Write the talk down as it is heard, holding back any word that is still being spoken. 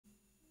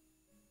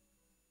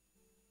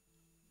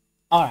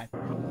Alright.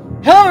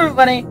 Hello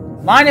everybody,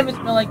 my name is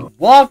Milik.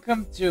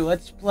 Welcome to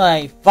Let's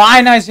Play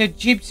Five Nights at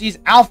Gipsy's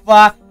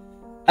Alpha,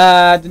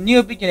 the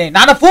new beginning.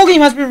 Now the full game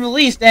has been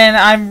released and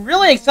I'm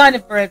really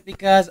excited for it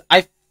because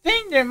I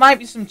think there might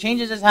be some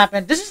changes that's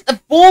happened. This is the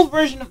full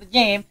version of the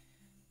game,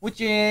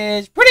 which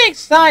is pretty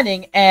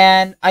exciting,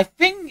 and I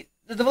think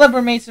the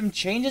developer made some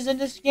changes in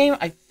this game.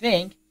 I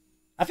think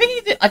he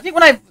did. I think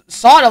when I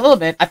saw it a little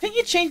bit, I think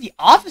he changed the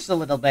office a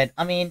little bit.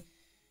 I mean,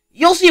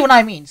 you'll see what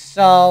I mean.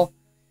 So,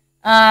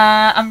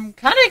 I'm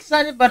kind of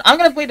excited, but I'm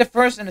gonna play the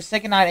first and the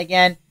second night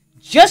again,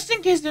 just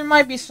in case there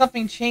might be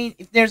something change.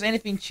 If there's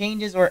anything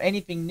changes or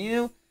anything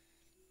new,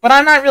 but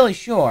I'm not really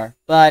sure.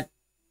 But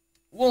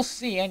we'll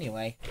see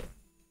anyway.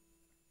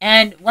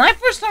 And when I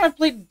first time I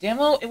played the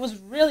demo, it was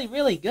really,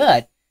 really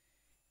good.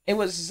 It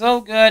was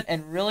so good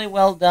and really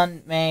well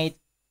done, made.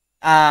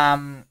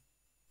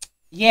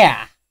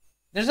 Yeah.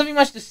 There's nothing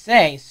much to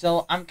say,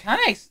 so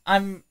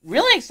I'm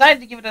really excited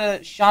to give it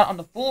a shot on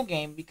the full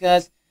game,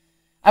 because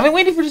I've been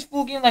waiting for this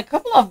full game like a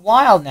couple of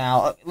while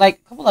now, like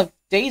a couple of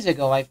days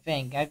ago, I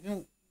think. I've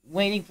been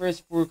waiting for this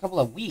for a couple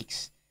of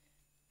weeks.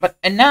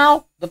 And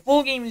now, the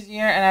full game is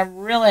here, and I'm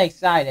really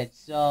excited,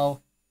 so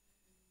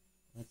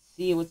let's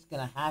see what's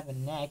gonna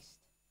happen next.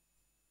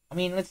 I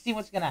mean, let's see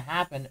what's gonna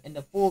happen in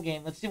the full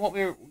game. Let's see what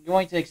we're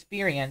going to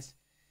experience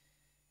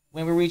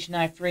when we reach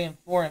night 3 and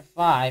 4 and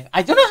 5.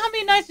 I don't know how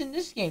many nights in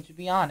this game, to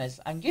be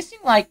honest. I'm guessing,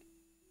 like,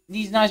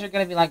 these nights are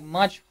gonna be, like,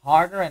 much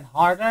harder and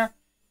harder.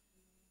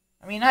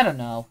 I mean, I don't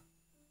know.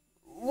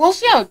 We'll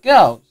see how it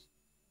goes.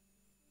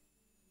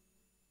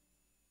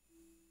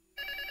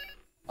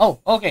 Oh,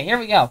 okay, here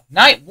we go.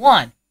 Night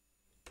 1.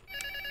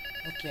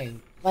 Okay,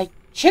 like,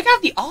 check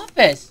out the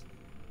office.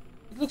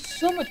 It looks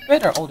so much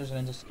better. Oh, there's an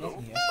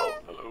investigation here. Oh,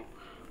 hello.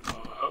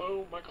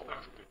 Hello, Michael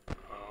Afton.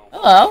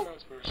 Hello.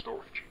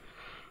 Storage.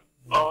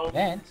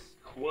 Vents.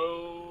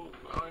 Well,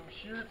 I'm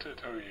here to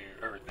tell you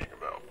everything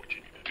about what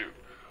you need to do.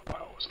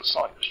 I was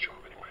assigned this job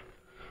anyway.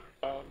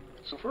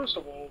 So first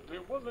of all,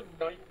 there was a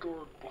night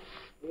guard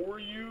before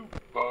you,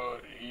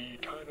 but he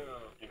kinda,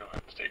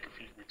 had to take a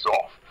few weeks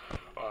off,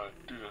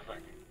 due to the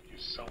fact that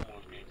his son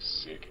was being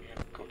sick and he had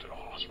to go to the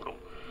hospital.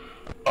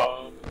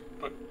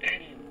 But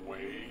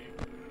anyway,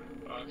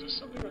 there's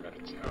something I gotta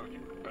tell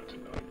you about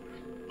tonight.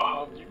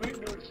 You may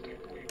notice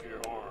thankfully there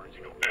are,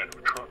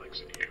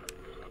 animatronics in here.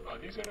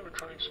 These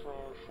animatronics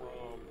are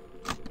from,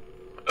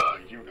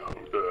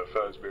 the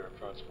Fazbear and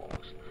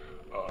Fazfox,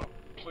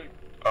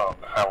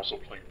 House or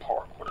Play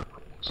Park, whatever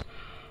it was.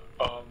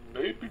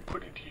 They've been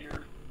put in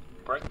here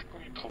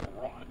practically to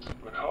rot,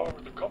 but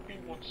however, the company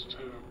wants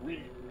to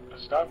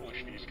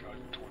re-establish these guys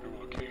into a new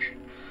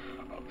location,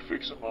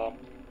 fix them up,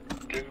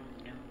 get them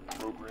new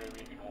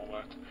programming and all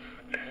that,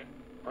 and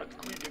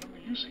practically get them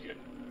to use again.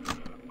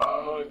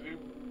 There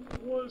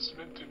was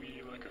meant to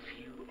be like a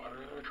few other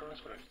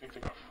animatronics, but I think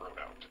they got thrown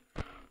out.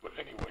 But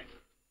anyway,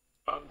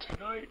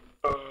 tonight,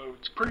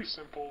 it's pretty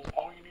simple.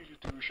 All you need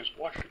to do is just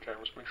watch the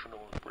cameras, make sure no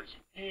one's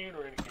breaking in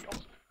or anything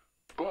else.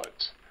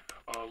 But,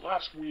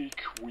 last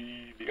week,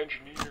 the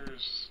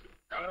engineers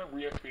kind of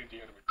reactivated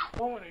the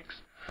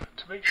animatronics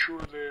to make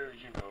sure they're,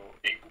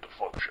 able to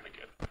function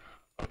again.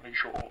 Make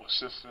sure all the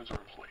systems are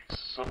in place.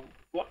 So,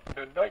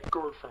 the night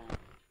guard from,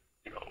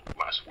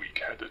 last week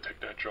had to take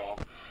that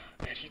job,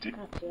 and he did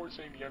report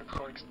saying the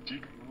animatronics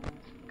did move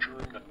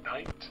during the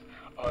night,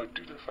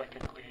 due to the fact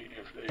that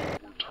if they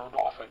were turned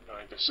off at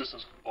night, the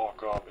systems would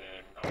lock up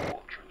and not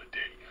work during the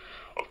day.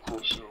 Of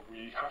course,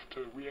 we have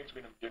to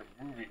reactivate them and get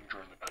them moving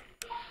during the night.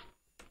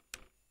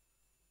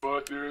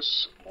 But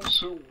there's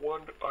also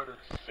one other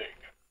thing.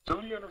 Some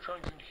of the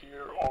animatronics in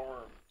here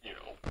are,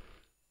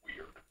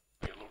 weird.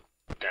 They look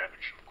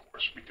damaged, of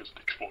course, because of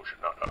the explosion.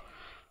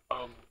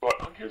 But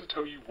I'm here to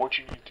tell you what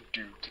you need to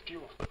do to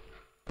deal with them.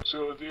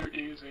 So there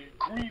is a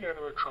green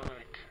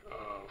animatronic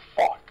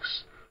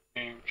fox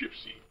named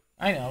Gipsy.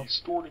 I know. He's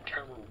stored in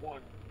camera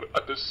 1, but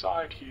at the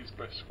side he's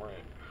best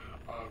friend,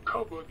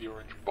 Koba, the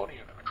orange bunny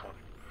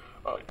animatronic.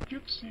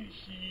 Gipsy,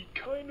 he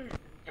kind of,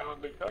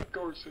 the night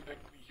guard said that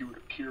he would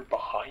appear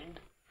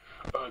behind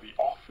the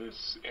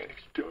office, and if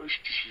he does,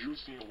 just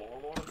use the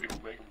alarm on him,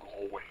 it'll make him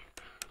go away.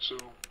 So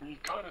we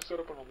kind of set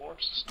up an alarm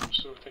system,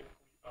 so technically,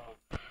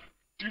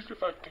 due to the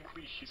fact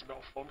technically he's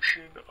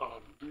malfunctioned,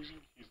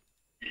 losing his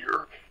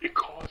ear, it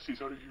causes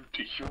his other ear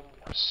to hear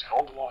more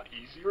sound a lot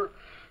easier,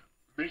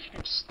 making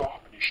him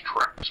stop in his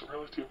tracks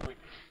relatively.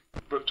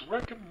 But it's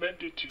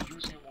recommended to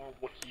use the alarm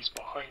when he's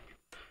behind you,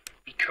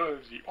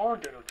 because the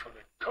orange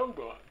animatronic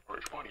Koba,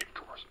 orange bunny of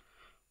course,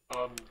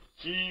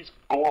 he's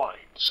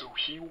blind, so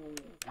he will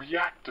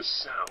react to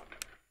sound.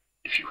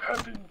 If you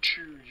happen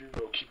to,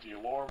 keep the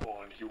alarm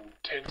on, he will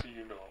tend to,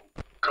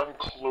 come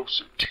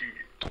closer to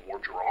you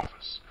towards your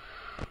office.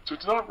 So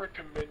it's not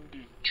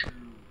recommended to,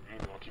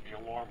 keep the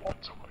alarm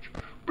on so much.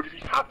 But if he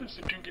happens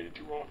to get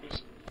into your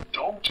office,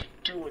 don't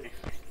do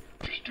anything.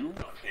 Just do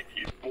nothing.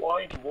 He's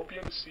blind, he won't be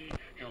able to see,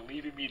 he'll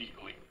leave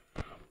immediately.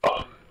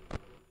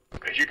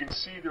 As you can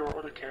see, there are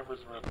other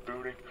cameras around the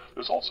building.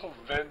 There's also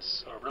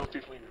vents,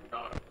 relatively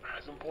not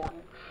as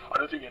important. I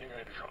don't think the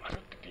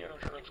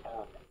animatronics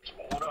are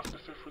small enough to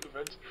fit for the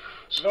vents,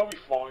 so that'll be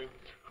fine.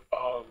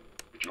 But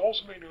you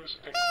also may notice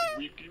that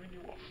we've given you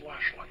a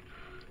flashlight.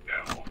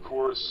 Now, of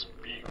course,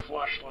 being a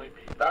flashlight,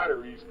 being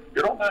batteries,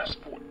 they don't last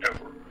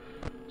forever.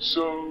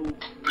 So,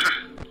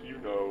 you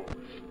know,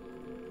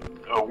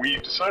 we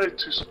decided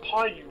to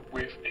supply you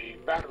with a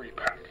battery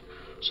pack.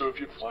 So if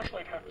your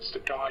flashlight happens to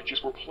die,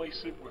 just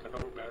replace it with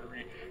another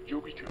battery,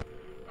 you'll be good.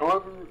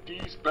 However,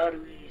 these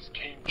batteries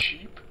came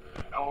cheap.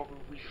 However,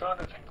 we found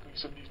that technically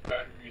some of these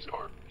batteries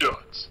are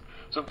duds.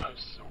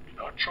 Sometimes they'll be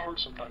not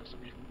charged, sometimes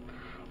they'll be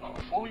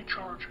fully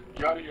charged,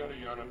 yada yada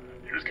yada.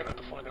 You're just gonna have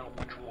to find out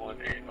which one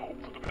and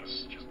hope for the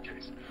best, just in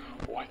case.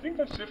 Well, I think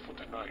that's it for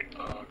tonight.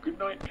 Good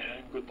night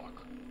and good luck.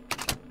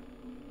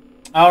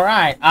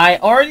 Alright, I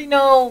already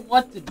know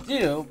what to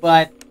do,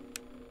 but...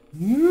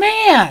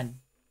 Man!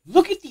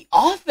 Look at the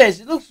office!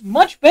 It looks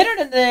much better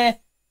than the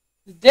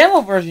demo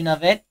version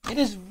of it. It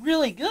is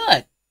really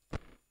good.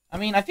 I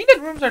mean, I think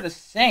the rooms are the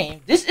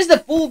same. This is the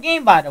full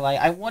game, by the way.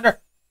 I wonder...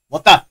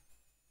 What the...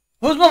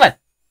 Who's moving?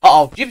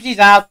 Uh-oh, Gypsy's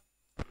out.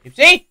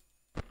 Gipsy?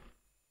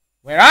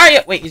 Where are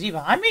you? Wait, is he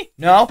behind me?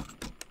 No.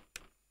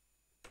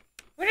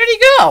 Where did he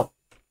go?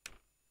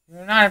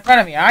 You're not in front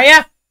of me, are you?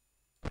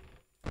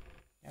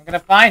 I'm gonna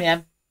find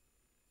him.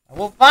 I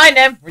will find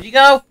him. Where'd you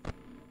go?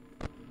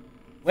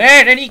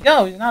 Where did he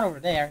go? He's not over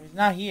there. He's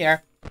not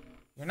here.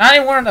 You're not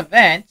in one of the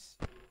vents.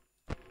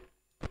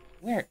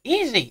 Where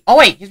is he? Oh,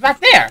 wait. He's back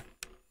there.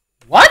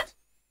 What?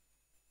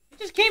 He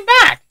just came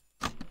back.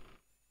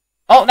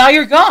 Oh, now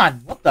you're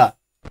gone. What the?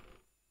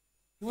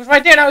 He was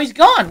right there. Now he's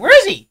gone. Where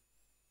is he?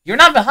 You're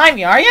not behind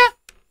me, are you?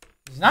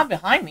 He's not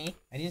behind me.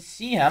 I didn't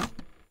see him.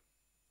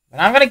 But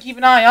I'm gonna keep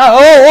an eye on...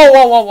 Oh, whoa,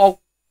 whoa, whoa, whoa.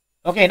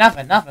 Okay,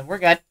 nothing. We're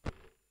good.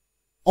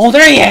 Oh,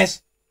 there he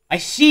is! I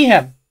see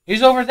him.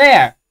 He's over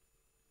there.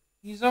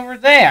 He's over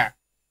there.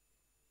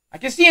 I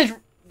can see his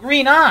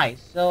green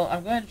eyes, so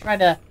I'm going to try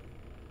to...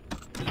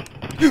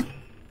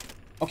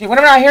 Okay,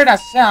 whenever I hear that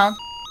sound,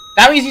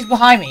 that means he's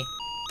behind me.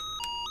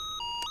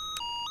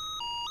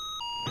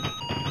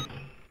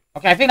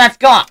 Okay, I think that's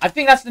gone. I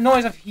think that's the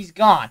noise of he's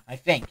gone, I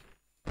think.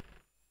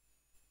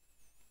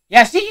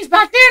 Yeah, see, he's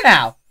back there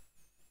now.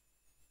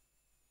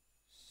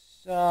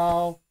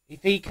 So,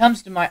 if he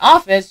comes to my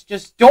office,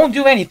 just don't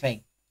do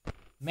anything.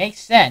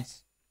 Makes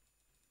sense.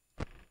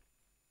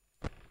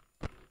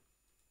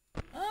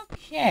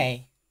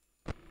 Okay.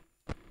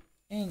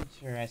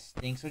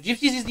 Interesting. So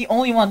Gypsy's is the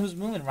only one who's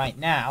moving right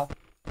now.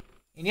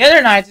 In the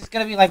other nights, it's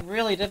gonna be, like,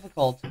 really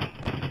difficult.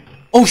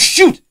 Oh,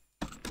 shoot!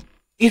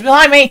 He's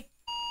behind me!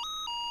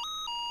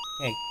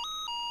 Okay.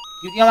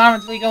 Keep the alarm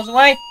until he goes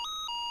away.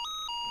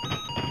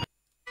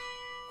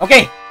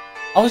 Okay.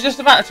 I was just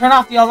about to turn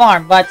off the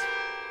alarm, but...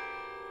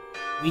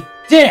 we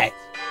did it!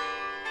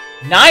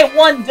 Night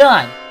 1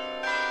 done.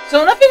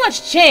 So nothing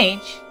much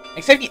changed,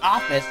 except the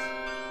office.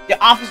 The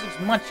office looks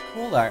much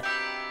cooler.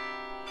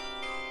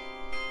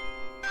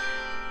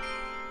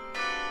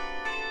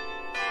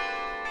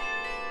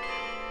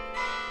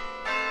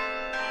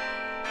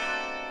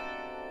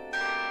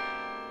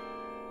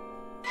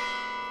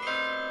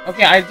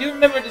 Okay, I do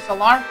remember this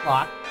alarm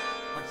clock.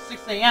 Or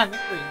 6 a.m.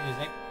 victory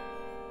music.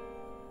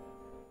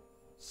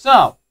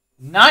 So,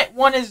 night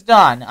 1 is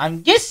done.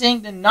 I'm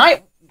guessing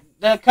the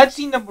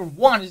cutscene number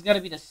 1 is gonna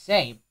be the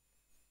same.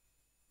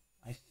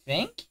 I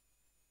think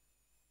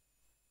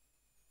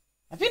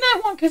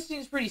that one cutscene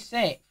is pretty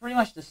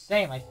much the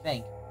same, I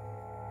think.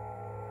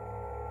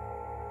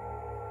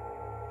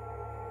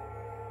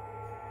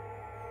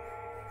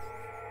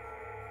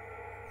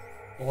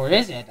 Or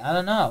is it? I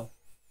don't know.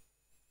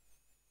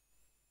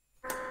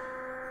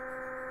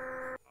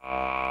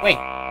 Wait,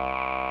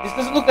 this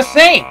doesn't look the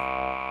same!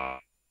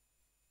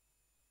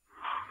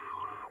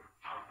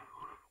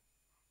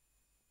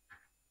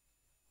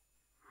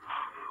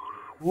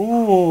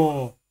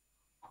 Ooh.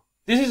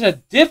 This is a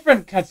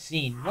different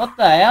cutscene. What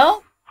the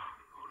hell?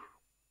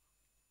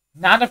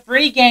 Now the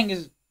Freddy gang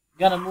is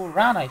gonna move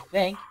around, I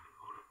think.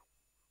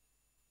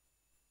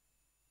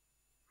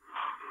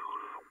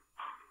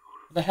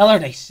 What the hell are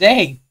they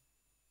saying?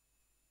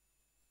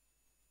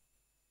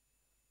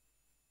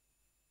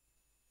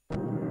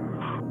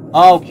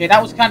 Okay,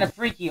 that was kind of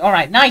freaky.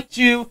 Alright, night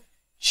 2.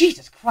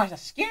 Jesus Christ, that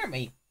scared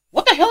me.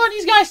 What the hell are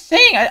these guys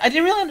saying? I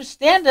didn't really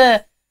understand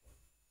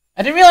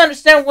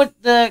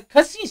what the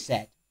cutscene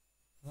said.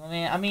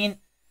 I mean,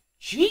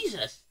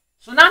 Jesus.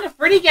 So now the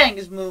Freddy gang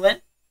is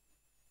moving.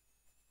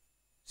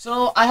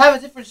 So I have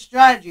a different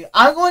strategy.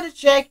 I'm going to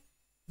check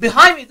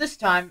behind me this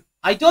time.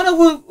 I don't know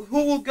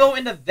who will go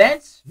in the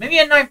vents. Maybe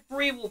at night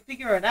 3 we'll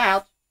figure it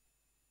out.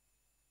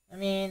 I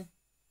mean,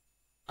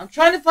 I'm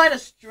trying to find a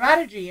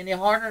strategy in the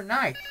harder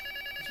nights.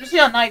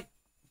 Especially on night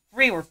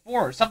 3 or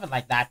 4 or something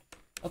like that.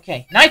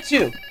 Okay, night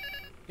 2.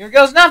 Here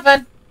goes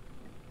nothing.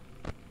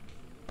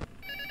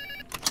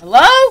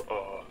 Hello?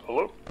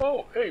 Hello?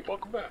 Oh, hey,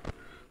 welcome back.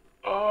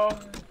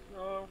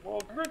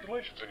 Well,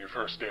 congratulations on your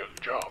first day of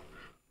the job.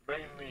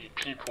 Mainly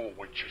people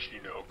would just,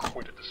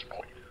 quit at this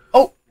point.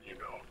 Oh!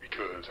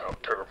 Because how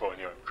terrifying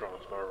the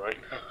animatronics are, right?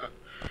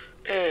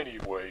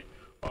 Anyway,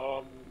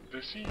 The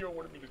CEO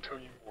wanted me to tell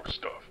you more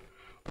stuff.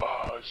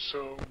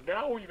 So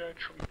now we've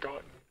actually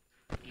gotten,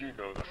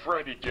 the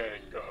Freddy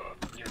gang,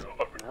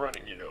 up and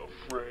running,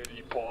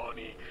 Freddy,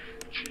 Bonnie,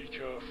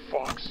 Chica,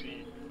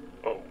 Foxy.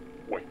 Oh,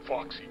 wait,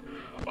 Foxy.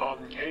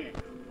 Hey,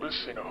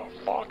 listen,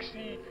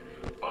 Foxy,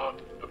 a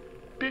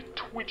bit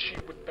twitchy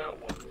with that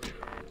one.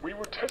 We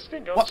were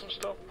testing out some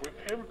stuff with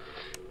him,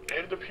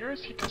 and it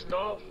appears he does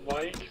not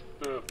like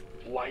the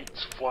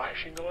lights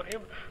flashing on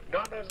him.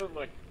 Not as in,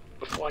 like,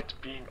 the lights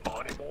being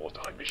on him all the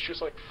time. It's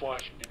just, like,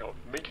 flashing,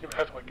 making him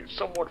have, like,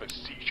 somewhat of a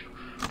seizure.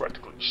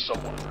 Practically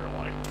somewhat in real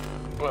life.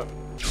 But,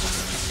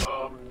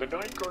 the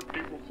night guard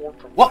did report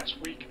from last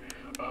week.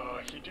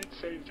 He did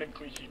say,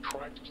 technically, he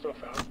tried some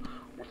stuff out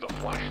with the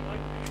flashlight,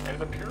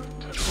 and it appeared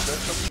to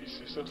mess up these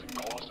systems and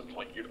cause them,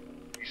 like,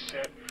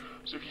 reset.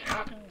 So if he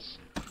happens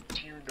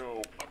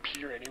to,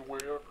 appear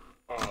anywhere,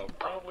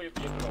 probably at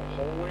the end of the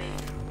hallway,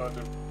 the night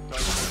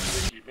guard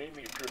said he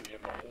mainly appeared at the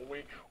end of the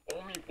hallway,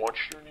 only once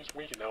during his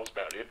week, and that was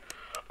about it.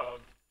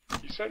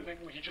 He said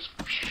technically he just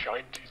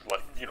shined his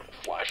light,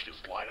 flashed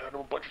his light at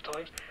him a bunch of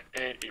times,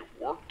 and it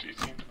worked. It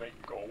seemed to make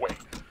him go away.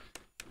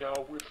 Now,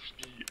 with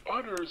the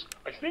others,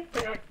 I think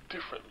they act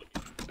differently.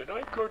 The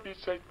night guard did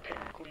say,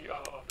 technically,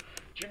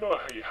 you know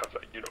how you have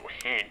that,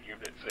 hand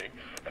unit thing,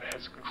 and it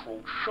has a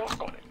controlled shock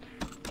on it.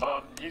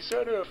 He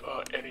said if,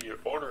 any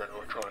other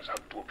electronics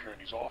happen to appear in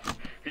his office,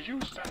 he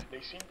used that, and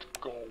they seem to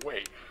go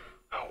away.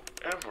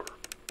 However,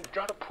 we've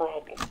got a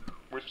problem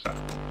with that.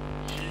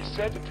 He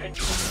said that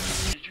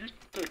technically, he used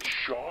the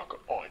shock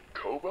on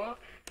Koba.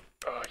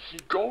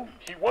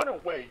 He went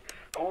away.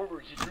 However,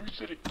 he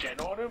used it again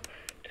on him,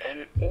 and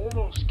it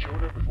almost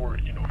killed him before,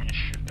 his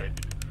shift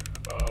ended.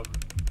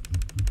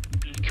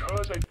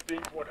 Because I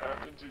think what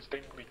happens is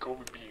technically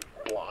Kobe being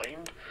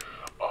blind,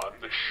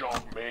 the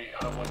shock may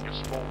have like a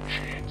small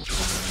chance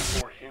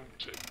for him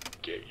to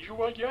get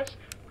you, I guess.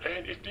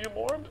 And if the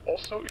alarm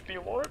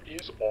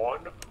is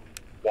on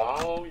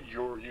while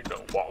you're,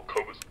 while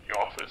Koba's in the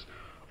office,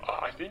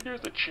 I think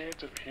there's a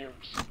chance of him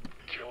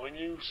killing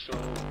you, so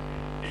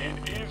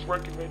it is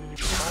recommended if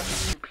you happen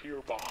to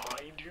appear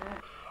behind you,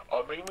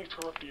 mainly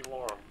turn off the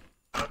alarm.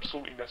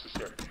 Absolutely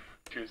necessary.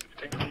 Because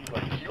technically,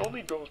 like, he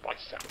only goes by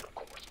sound, of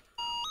course.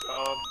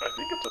 I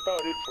think it's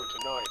about it for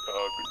tonight.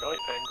 Good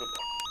night and good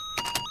luck.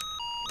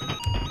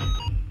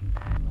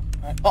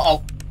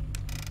 Uh-oh.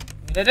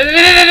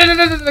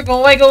 Go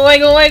away, go away,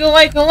 go away, go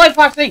away, go away,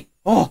 Foxy!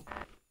 Oh!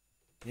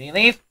 Did he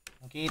leave?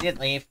 Okay, he did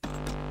leave.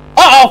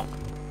 Uh-oh!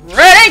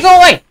 Ready? Go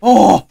away!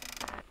 Oh!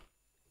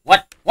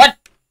 What? What?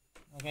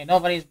 Okay,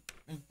 nobody's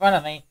in front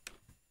of me.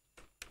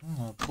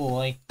 Oh,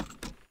 boy.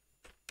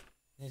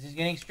 This is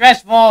getting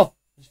stressful.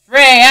 It's 3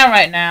 AM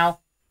right now.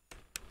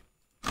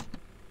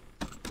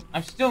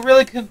 I'm still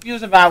really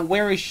confused about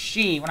where is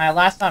she when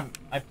last time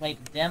I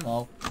played the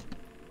demo.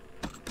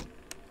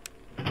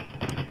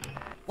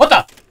 What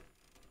the?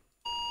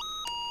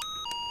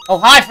 Oh,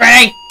 hi,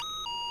 Freddy!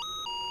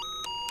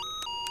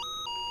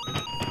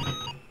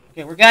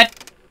 Okay, we're good.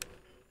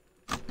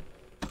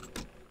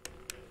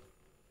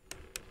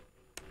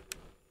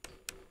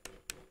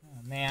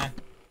 Oh, man.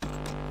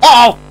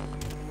 Uh-oh!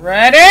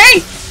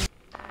 Ready?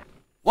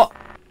 What?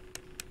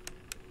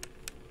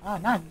 Oh,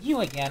 not you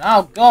again.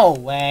 Oh, go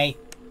away.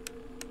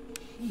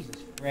 Jesus,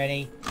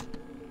 Freddy.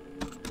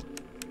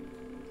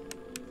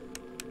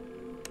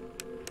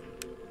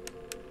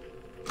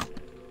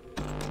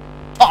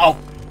 Uh-oh.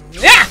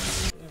 Yeah!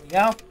 There we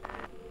go.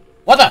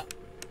 What the?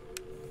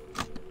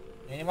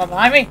 Anyone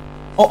behind me?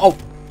 Oh, oh.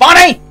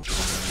 Bonnie!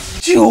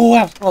 Phew,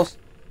 that was close.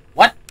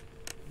 What?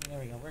 There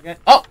we go. We're good.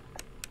 Oh!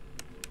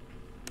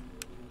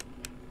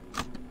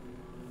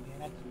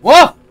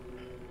 Whoa!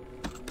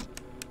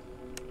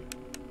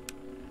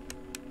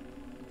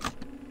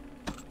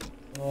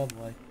 Oh,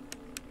 boy.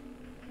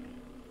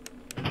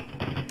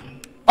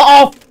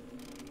 Uh-oh!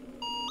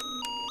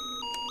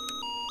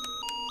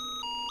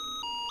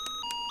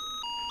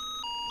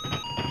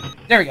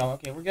 There we go.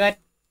 Okay, we're good.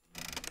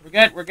 We're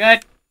good. We're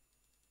good.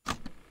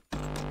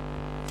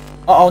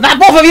 Uh-oh, not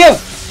both of you!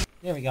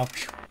 There we go.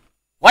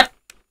 What?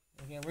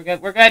 Okay, we're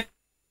good. We're good.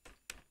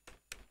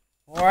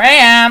 4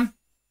 AM.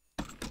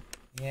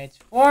 Yeah, it's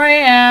 4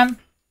 AM.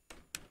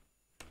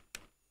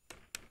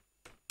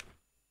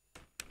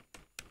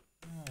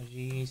 Oh,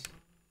 jeez.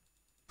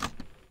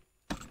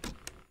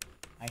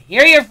 I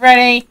hear you,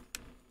 Freddy!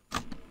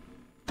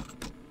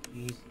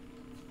 Jeez. It's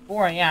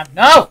 4 AM.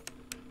 No!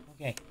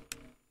 Okay.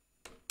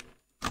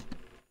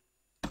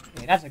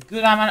 Okay, that's a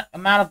good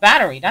amount of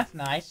battery. That's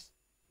nice.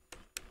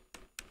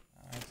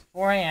 Alright, it's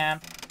 4 AM.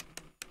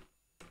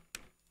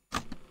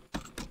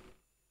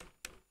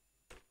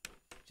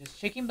 Just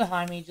checking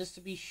behind me just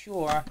to be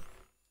sure.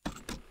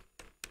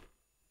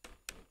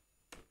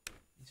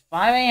 It's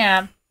 5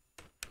 AM.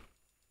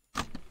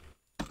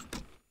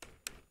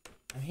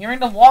 I'm hearing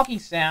the walking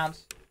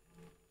sounds.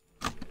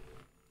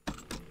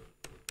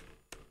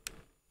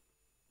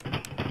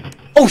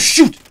 Oh,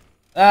 shoot!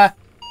 There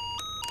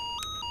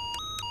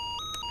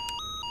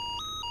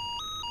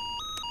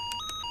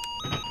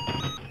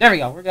we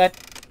go, we're good.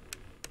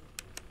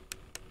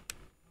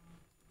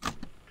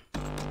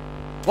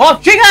 Whoa,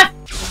 Chica!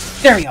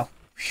 There we go.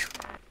 Whew.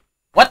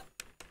 What?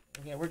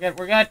 Okay, we're good,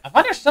 we're good. I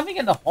thought there's something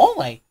in the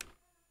hallway.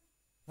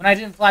 When I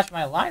didn't flash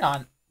my light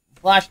on.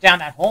 Flash down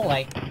that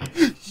hallway.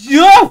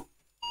 Yo!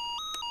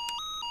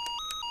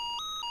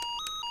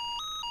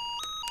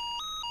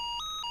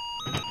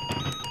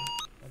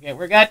 Okay,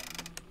 we're good.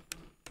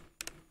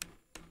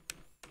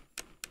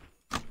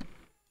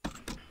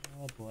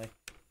 Oh boy.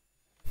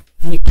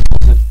 Let me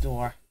close the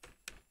door.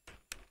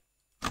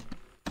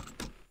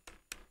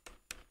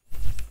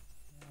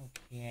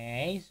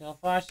 Okay, so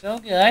far so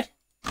good.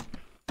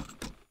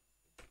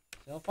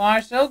 So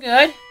far so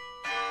good.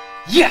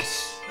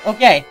 Yes!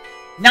 Okay,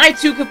 night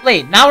 2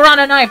 complete. Now we're on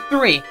to night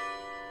 3.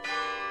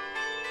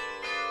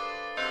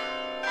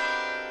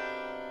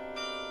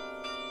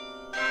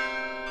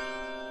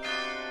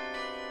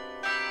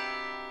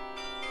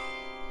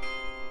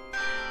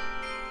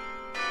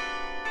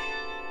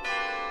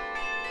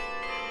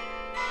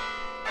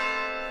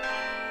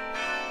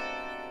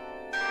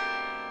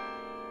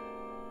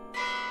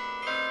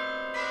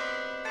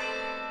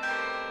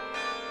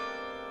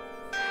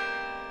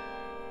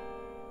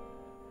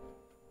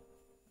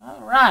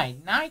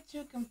 Alright, night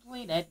 2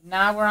 completed.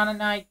 Now we're on to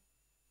night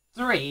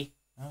 3.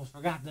 I almost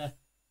forgot the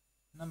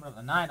number of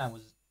the night I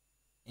was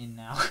in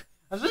now. I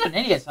was just an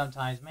idiot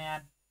sometimes,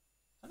 man.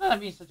 Sometimes I'm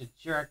being such a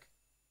jerk.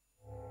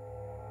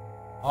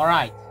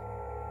 Alright.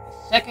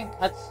 The second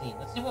cutscene.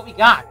 Let's see what we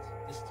got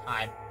this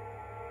time.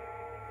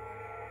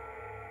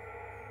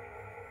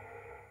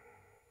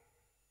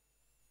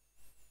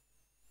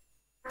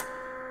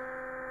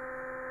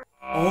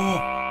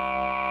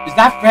 Oh! Is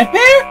that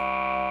Fredbear?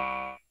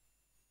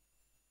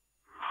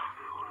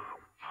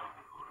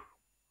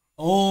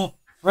 Oh,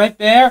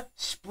 Fredbear,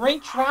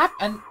 Springtrap,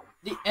 and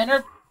the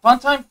inner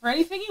Funtime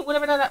Freddy thingy,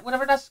 whatever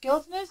that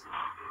skeleton is.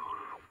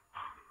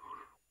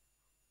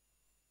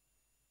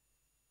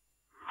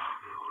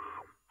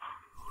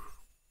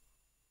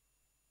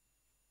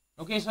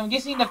 Okay, so I'm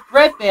guessing the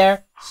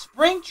Fredbear,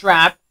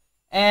 Springtrap,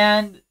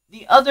 and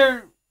the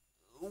other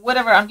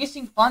whatever. I'm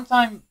guessing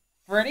Funtime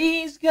Freddy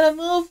is gonna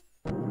move.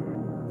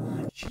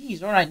 Oh,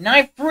 jeez, all right,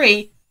 night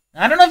 3.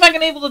 I don't know if I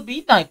can able to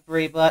beat night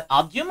 3, but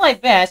I'll do my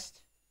best.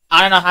 I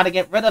don't know how to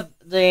get rid of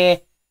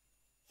the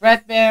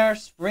Fredbear,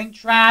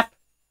 Springtrap.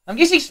 I'm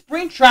guessing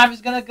Springtrap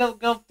is gonna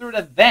go through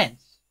the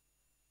vents.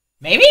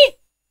 Maybe?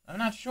 I'm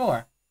not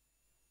sure.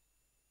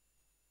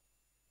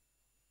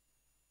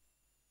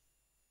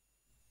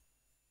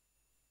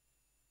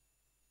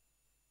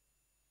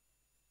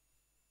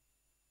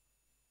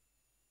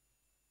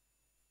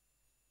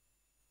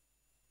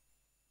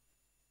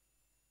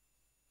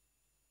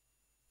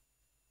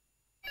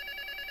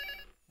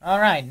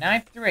 Alright,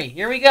 night 3.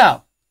 Here we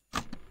go.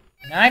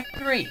 Night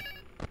 3.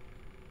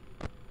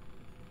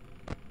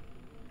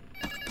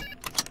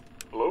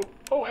 Hello?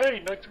 Oh,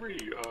 hey, night 3.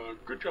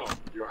 Good job.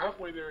 You're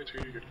halfway there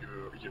until you get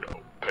your,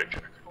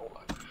 paycheck and all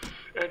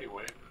that.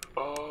 Anyway,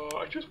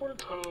 I just wanted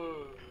to,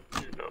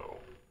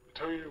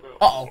 tell you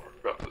about more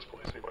about this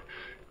place anyway.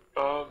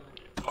 I'm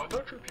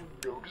not sure if you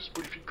noticed,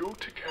 but if you go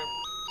to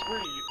camera 3,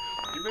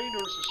 you may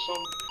notice there's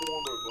some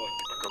form of,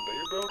 a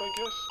conveyor belt, I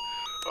guess.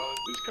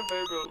 This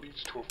conveyor belt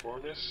leads to a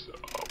furnace.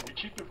 We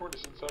keep the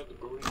furnace inside the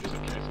building just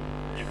in case of,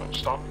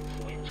 stopping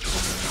flames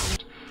from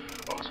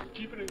out. So we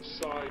keep it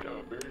inside,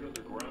 buried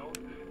underground.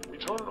 We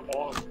turn it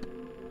on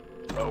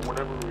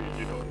whenever we,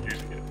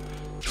 using it.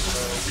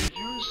 We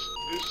use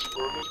this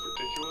furnace in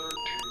particular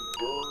to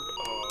burn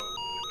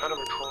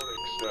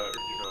animatronics that,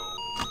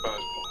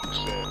 Bazbox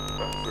and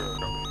Bazbear are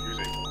not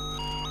using.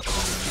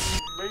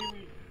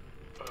 Mainly,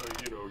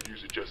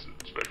 use it just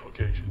as special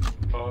occasions.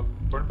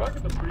 But back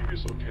in the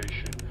previous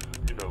location,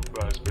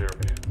 Bazbear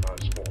and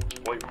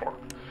Bazbox Play Park,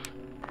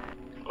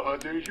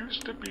 there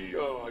used to be,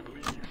 I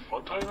believe,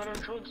 Funtime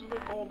animatronics as they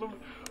called them.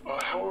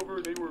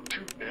 However, they were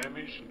too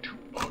damaged and too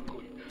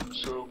ugly,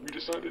 so we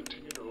decided to,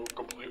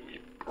 completely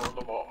burn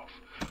them off.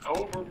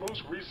 However,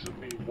 most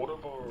recently, one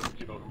of our,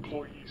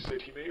 employees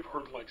said he may have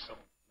heard, some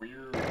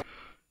weird,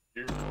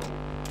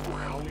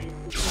 growling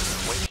or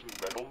clanking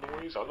metal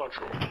noise. I'm not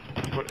sure.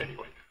 But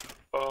anyway,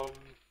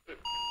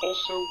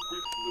 also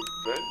with the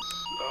vents,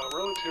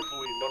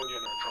 relatively none of the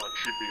animatronics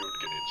should be able to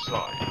get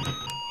inside.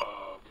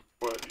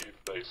 But if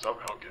they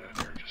somehow get in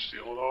there, just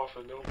seal it off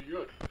and they'll be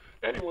good.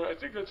 Anyway, I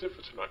think that's it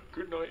for tonight.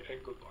 Good night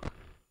and good luck.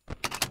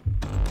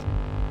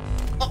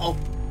 Uh-oh.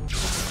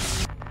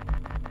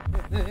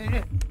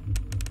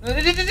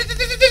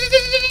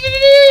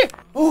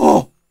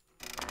 Oh!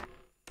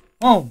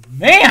 Oh,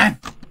 man!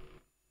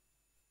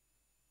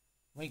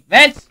 Wait,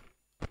 vents!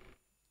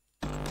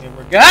 Okay,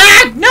 we're good.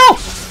 Ah, no!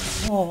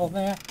 Oh,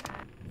 man.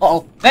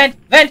 Uh-oh, vent!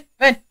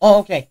 Oh,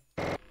 okay.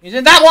 He's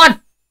in that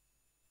one!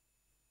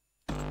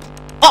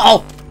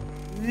 Uh-oh!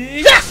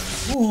 Yeah!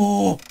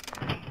 Ooh.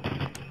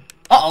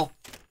 Uh-oh.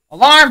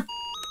 Alarm!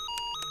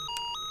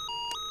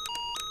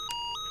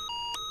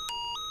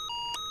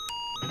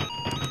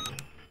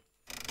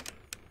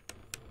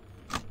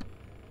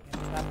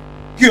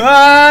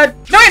 Good!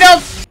 No, you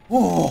don't!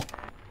 Ooh.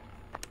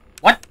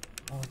 What?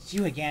 Oh, it's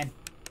you again.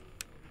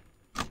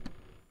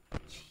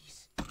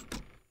 Jeez.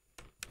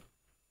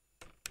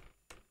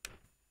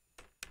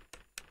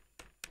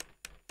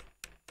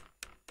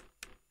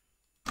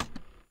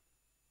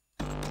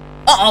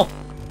 Uh-oh!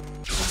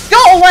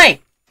 Go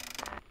away!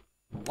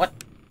 What?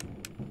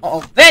 Uh-oh,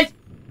 vent!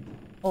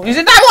 Oh, he's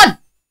in that one!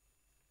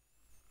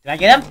 Did I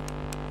get him?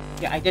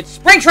 Yeah, I did.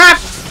 Spring trap!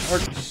 Or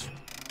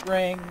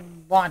spring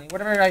Bonnie,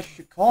 whatever I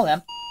should call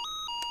them.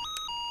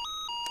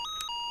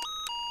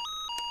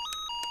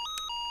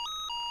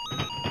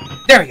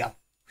 There we go.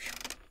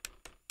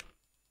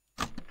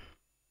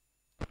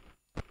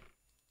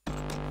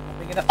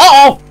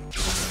 Uh-oh!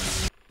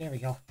 There we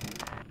go.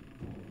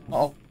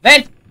 Uh-oh.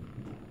 Vent!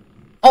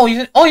 Oh, he's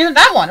in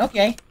that one.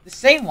 Okay. The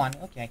same one.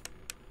 Okay.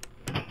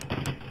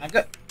 I'm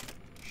good.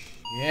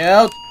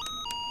 Shield.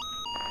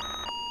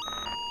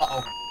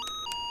 Uh-oh.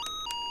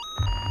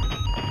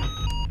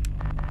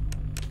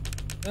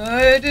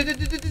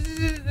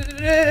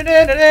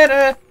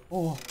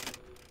 Oh.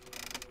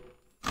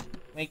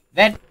 Wait.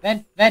 Vent.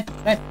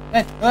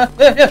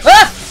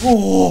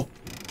 Oh.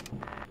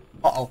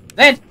 Uh-oh.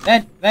 Vent.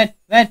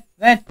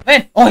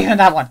 Oh, he's in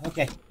that one.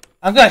 Okay.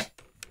 I'm good.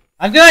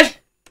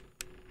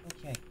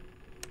 Okay.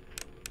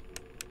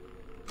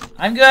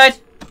 I'm good.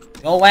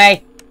 Go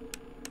away.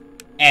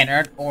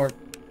 Ennard, or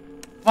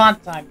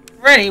Funtime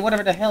Freddy,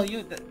 whatever the hell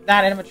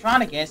that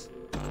animatronic is.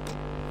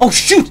 Oh,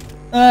 shoot!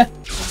 Get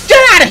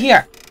out of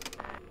here!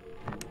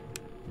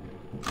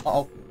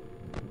 Uh-oh.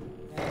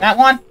 That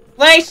one?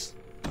 Place?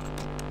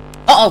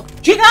 Uh-oh.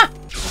 Chica!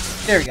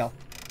 There we go.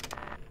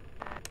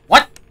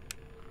 What?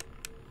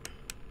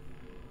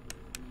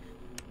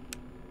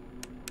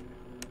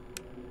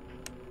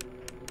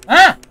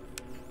 Huh?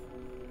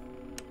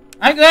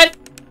 I'm good.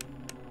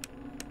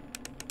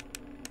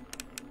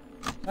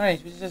 Sorry,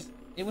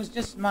 it was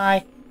just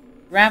my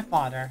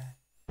grandfather.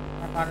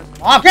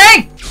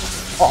 Okay!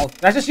 Uh-oh,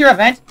 did I just hear a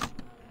vent?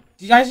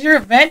 Did you guys hear a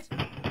vent?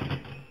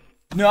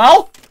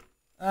 No?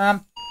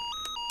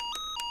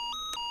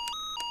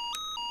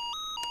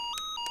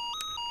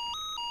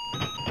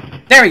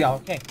 There we go,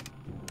 okay.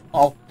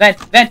 Oh, vent.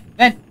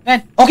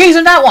 Okay, he's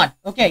in that one.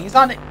 Okay, he's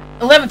on the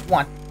 11th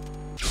one.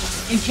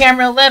 In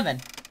camera 11.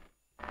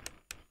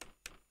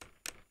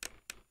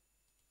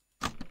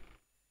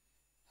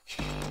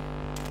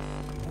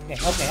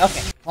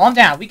 Okay. Calm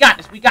down. We got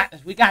this.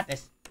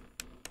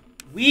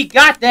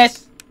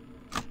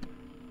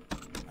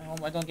 I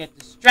hope I don't get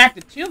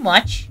distracted too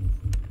much.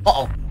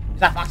 Uh-oh. Is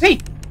that Foxy?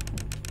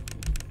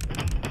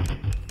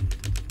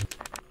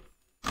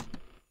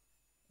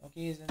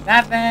 Okay, isn't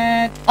that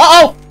bad?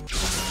 Uh-oh!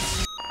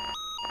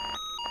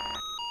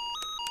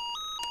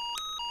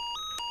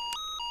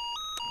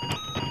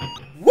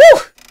 Woo!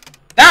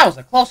 That was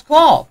a close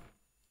call.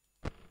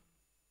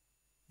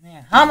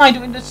 Man, how am I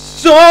doing this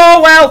so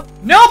well?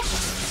 Nope!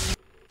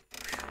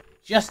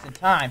 Just in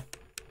time.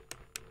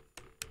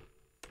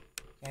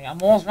 Okay,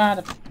 I'm almost out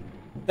of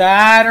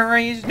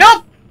batteries.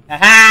 Nope!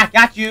 Haha,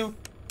 got you.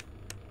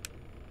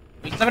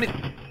 Wait, somebody...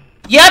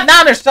 Yep,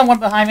 now there's someone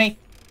behind me.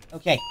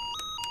 Okay.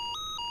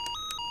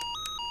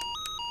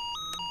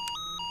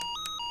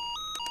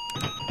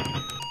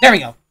 There we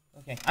go.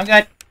 Okay, I'm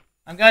good.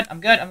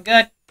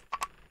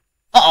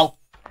 Uh-oh.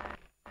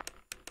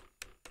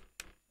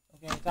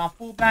 Okay, it's on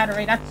full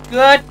battery. That's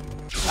good.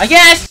 I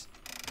guess.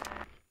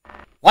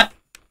 What?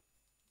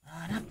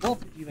 Not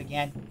both of you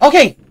again.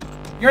 Okay.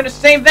 You're in the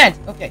same vent.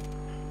 Okay.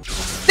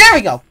 There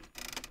we go.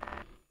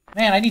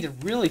 Man, I need to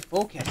really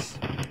focus.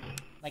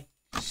 Like,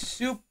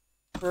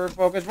 super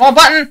focus. Wrong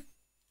button.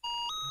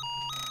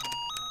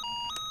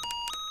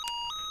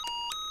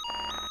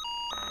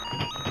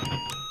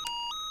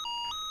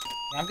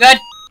 Okay, I'm good.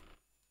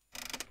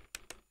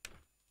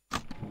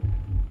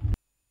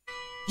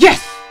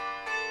 Yes!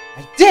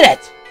 I did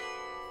it!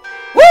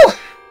 Woo!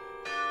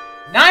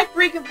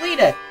 9-3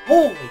 completed!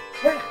 Holy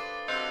crap!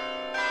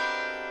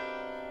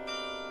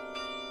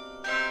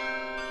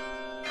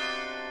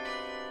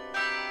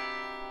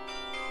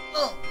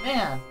 Oh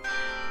man!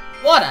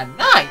 What a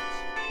night!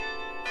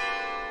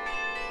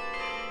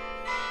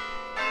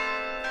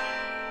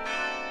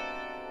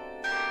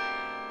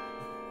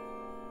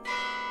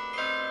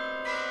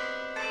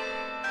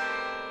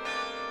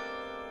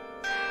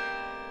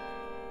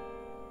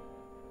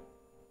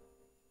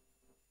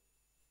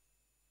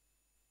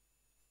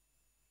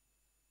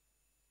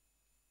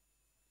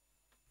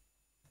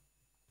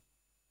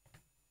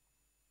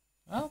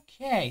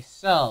 Okay,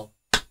 so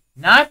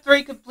night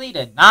 3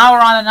 completed. Now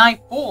we're on to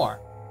night 4.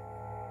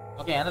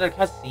 Okay, another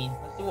cutscene.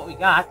 Let's see what we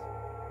got.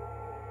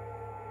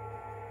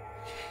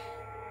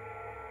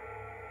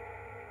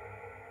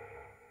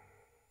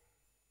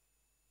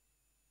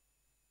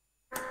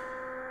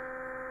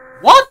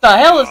 What the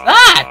hell is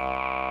that?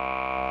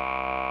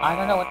 I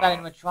don't know what that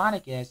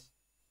animatronic is.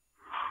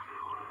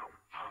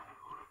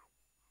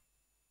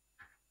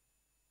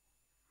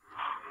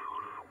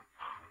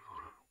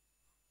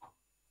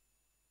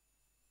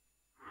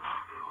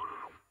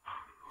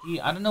 Gee,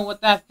 I don't know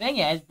what that thing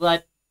is,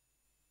 but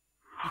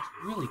it's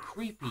really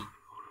creepy.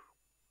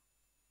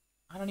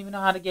 I don't even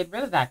know how to get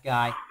rid of that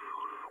guy.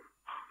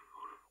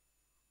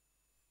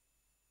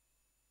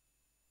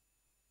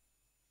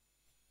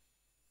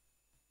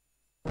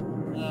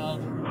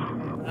 Well,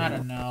 I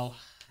don't know.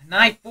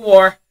 Night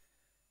 4.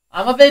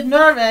 I'm a bit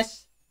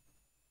nervous.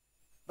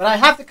 But I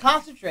have to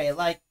concentrate.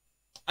 Like,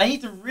 I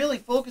need to really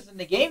focus on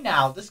the game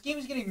now. This game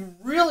is getting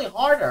really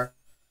harder.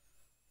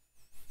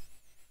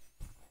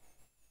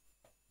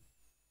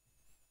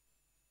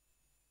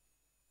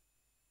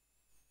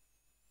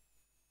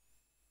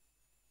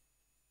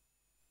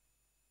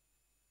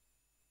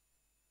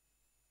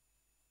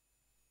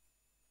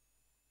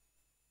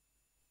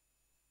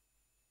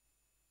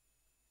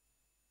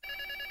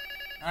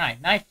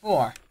 Alright, night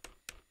 4.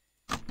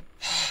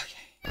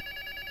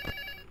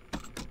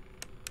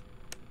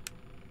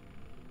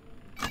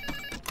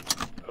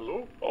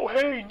 Hello? Oh,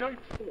 hey, night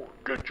 4.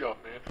 Good job,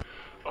 man.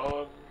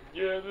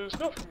 Yeah, there's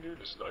nothing new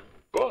this night,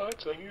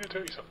 but I need to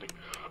tell you something.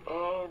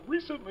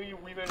 Recently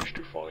we managed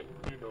to find,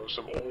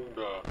 some old,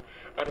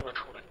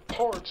 animatronic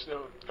parts that,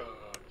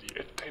 the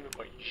entertainment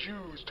might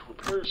use to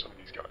repair some of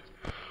these guys.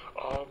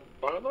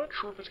 But I'm not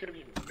sure if it's gonna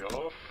be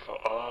enough.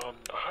 I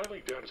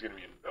highly doubt it's gonna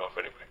be enough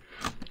anyway.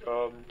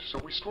 So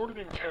we stored it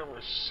in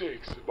camera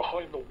 6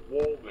 behind the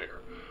wall there.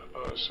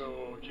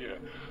 So yeah.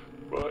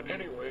 But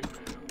anyway,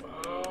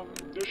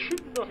 there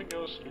should be nothing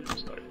else new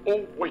this night.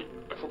 Oh wait,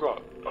 I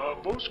forgot.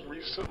 Most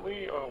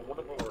recently, one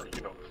of our,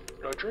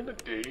 during the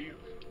day,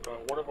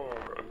 one of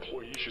our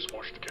employees just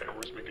watched the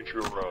cameras, making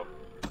sure,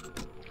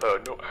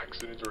 no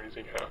accidents or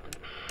anything happened.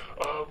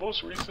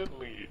 Most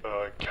recently,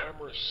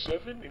 camera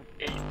 7 and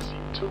 8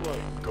 seem to,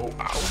 like, go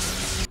out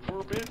for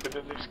a bit, and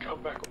then they just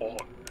come back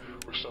on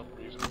for some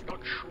reason. I'm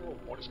not sure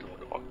what is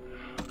going on.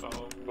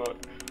 But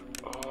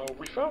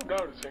we found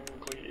out,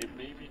 technically, it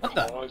may be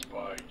caused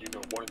by,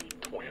 one of the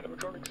toy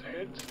animatronics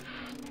heads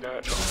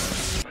that,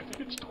 I think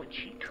it's Toy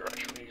Cheater,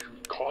 actually, who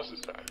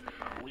causes that.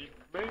 We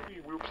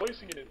were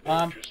placing it in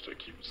there just to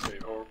keep it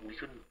safe, however, we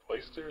couldn't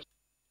place it there, so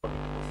we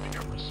moved to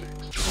camera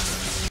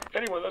 6.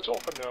 Anyway, that's all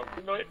for now.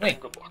 Good night and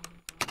good luck.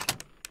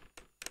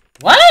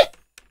 What?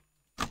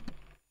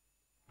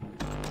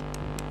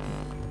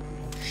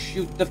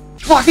 Shoot the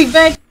fucking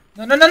thing!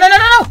 No, no, no, no, no,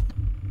 no, no!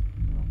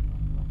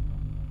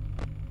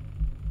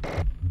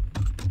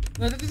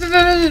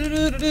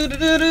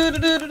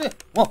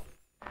 Whoa.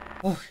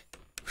 Oh.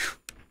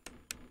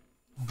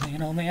 Oh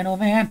man, oh man, oh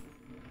man.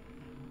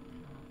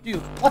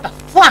 Dude, what the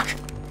fuck?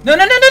 No,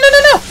 no, no, no, no, no,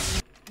 no!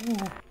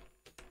 Ooh.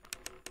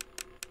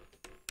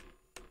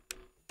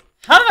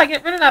 How did I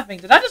get rid of that thing?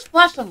 Did I just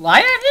flash the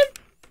light at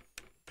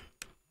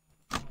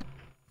him?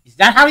 Is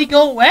that how he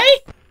go away?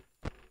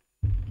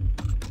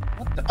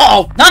 What the?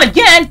 Oh, not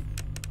again!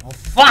 Oh,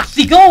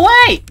 Foxy, go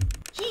away!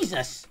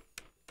 Jesus!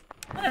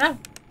 I don't know.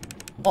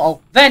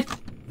 Uh-oh, vent!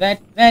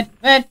 Vent, vent,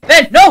 vent,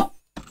 vent! No!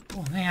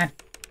 Oh, man.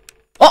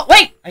 Oh,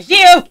 wait! I see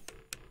you!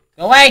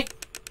 Go away!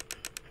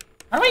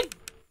 How do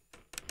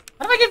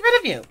I get rid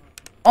of you?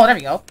 Oh, there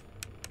we go.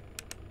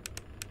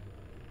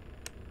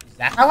 Is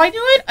that how I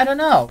do it? I don't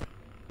know.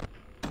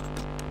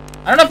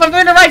 I don't know if I'm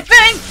doing the right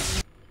thing!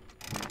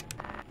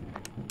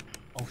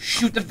 Oh,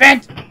 shoot the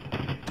vent!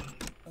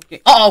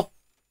 Okay, uh-oh!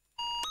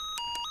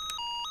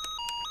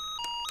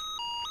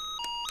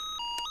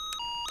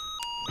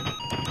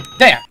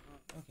 There!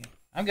 Okay,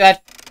 I'm good.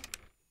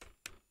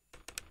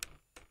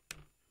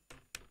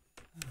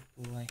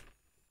 Oh, boy.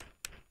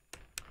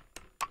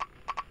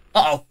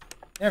 Uh-oh!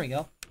 There we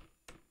go.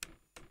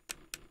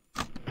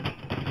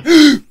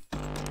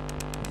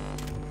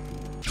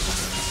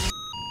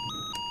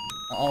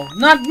 Uh-oh,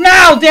 not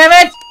now, damn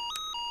it!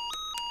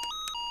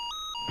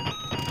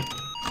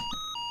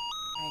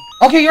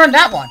 Okay, you're on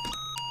that one.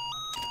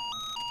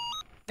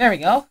 There we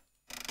go.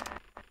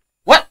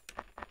 What?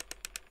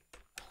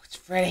 Oh, it's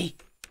Freddy.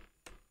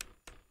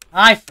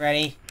 Hi,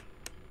 Freddy.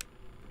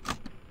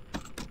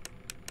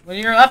 What are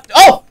you up to?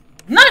 Oh!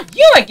 Not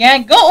you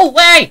again! Go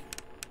away!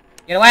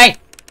 Get away!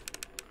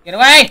 Get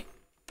away!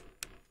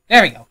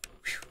 There we go.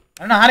 Whew.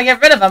 I don't know how to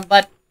get rid of him,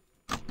 but...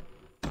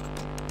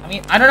 I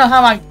mean, I don't know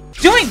how I'm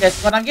doing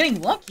this, but I'm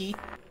getting lucky.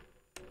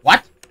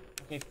 What?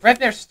 Okay,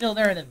 Fredbear's still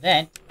there in the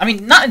vent. I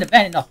mean, not in the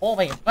vent, in the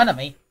hallway in front of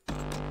me.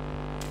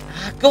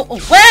 Ah, go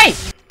away!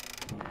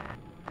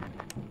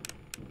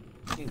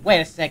 Okay,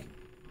 wait a sec.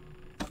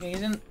 Okay,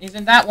 he's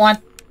in that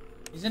one.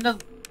 He's in the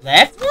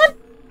left one?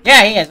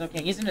 Yeah, he is.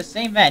 Okay, he's in the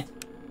same vent.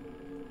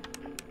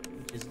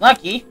 Which is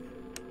lucky.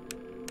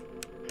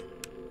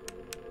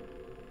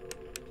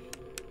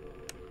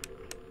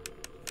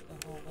 The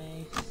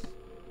hallways.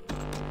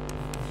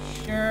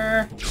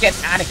 Sure.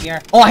 Get out of here.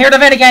 Oh, I hear the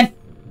vent again.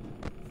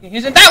 Okay,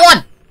 he's in that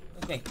one.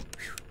 Okay.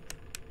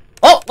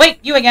 Oh, wait,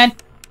 you again.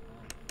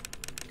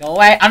 Go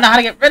away. I don't know how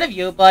to get rid of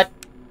you, but...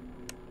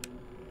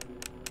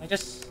 I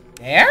just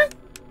stare?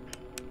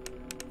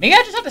 Maybe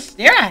I just have to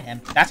stare at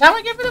him. That's how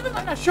I get rid of him?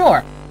 I'm not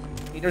sure.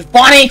 Okay, there's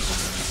Bonnie!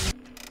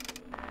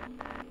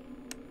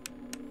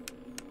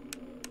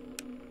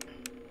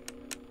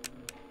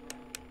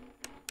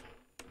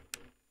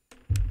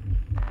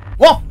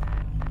 Whoa!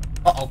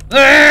 Uh-oh.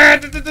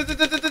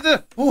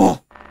 Ooh.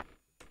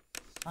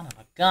 Son of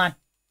a gun.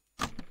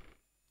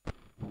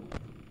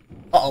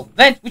 Uh-oh.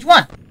 Vent, which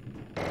one?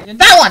 It's in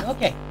that one!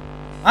 Okay.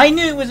 I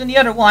knew it was in the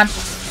other one.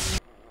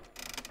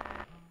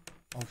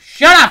 Oh,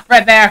 shut up,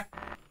 Fredbear!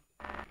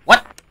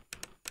 What?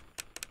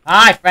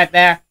 Hi,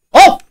 Fredbear.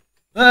 Oh!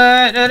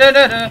 Away,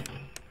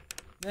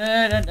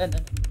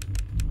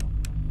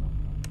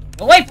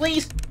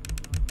 please!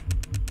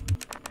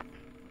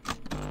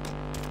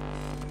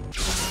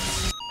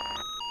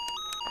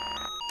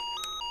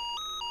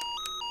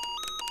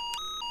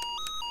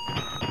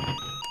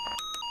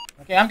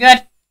 Okay, I'm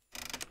good.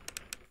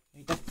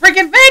 Need the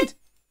freaking vent!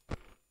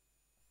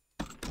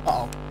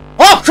 Uh-oh.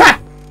 Oh,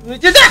 crap!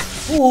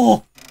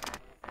 Oh.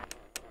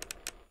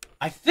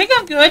 I think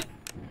I'm good.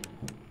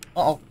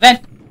 Uh-oh,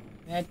 vent.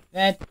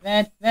 Vent.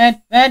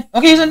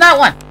 Okay, he's in that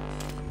one.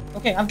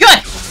 Okay, I'm good.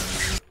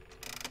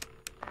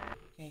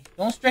 Okay,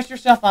 don't stress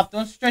yourself up.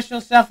 Don't stress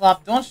yourself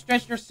up. Don't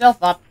stress yourself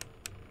up.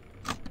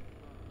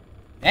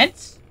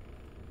 Vents?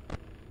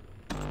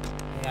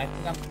 Okay, I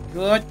think I'm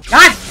good.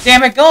 God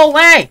damn it, go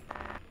away!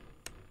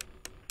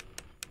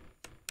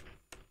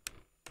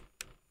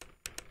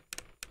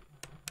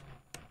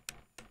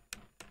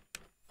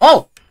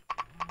 Oh!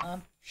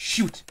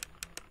 Shoot.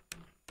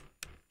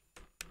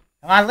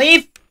 Come on,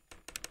 leave!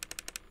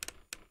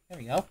 There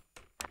we go.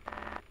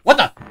 What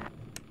the?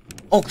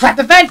 Oh, crap,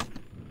 the vent!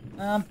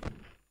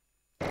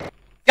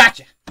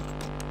 Gotcha!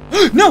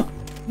 No!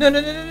 No!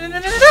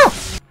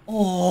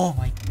 Oh,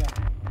 my God.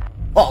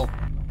 Uh-oh.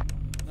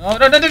 No.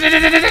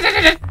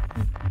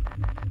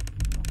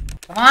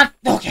 Come on.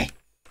 Okay.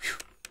 Whew.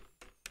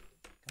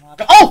 Come on,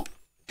 go. Oh!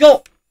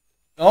 Go!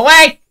 Go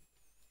away!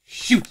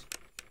 Shoot!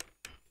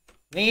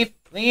 Leave.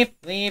 There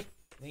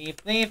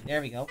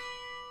we go.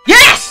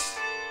 Yes!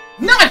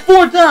 Not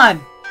 4 done!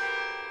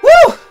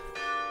 Woo!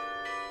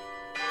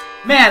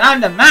 Man, I'm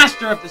the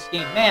master of this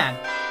game, man.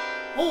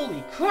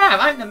 Holy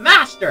crap, I'm the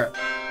master!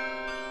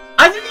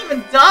 I didn't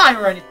even die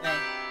or anything.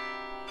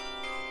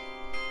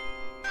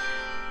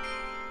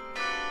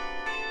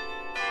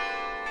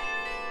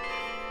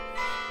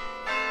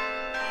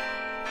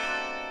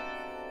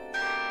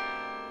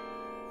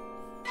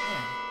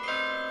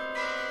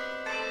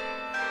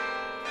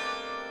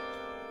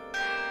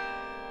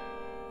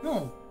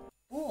 Oh,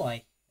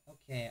 boy.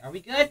 Okay, are we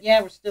good?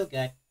 Yeah, we're still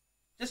good.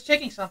 Just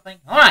checking something.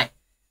 Alright.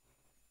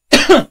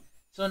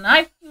 So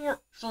night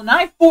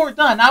 4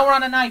 done. Now we're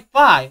on to night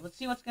 5. Let's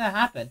see what's gonna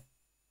happen.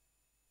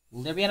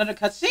 Will there be another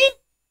cutscene?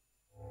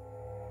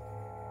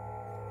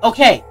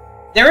 Okay,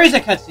 there is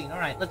a cutscene.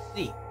 Alright, let's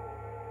see.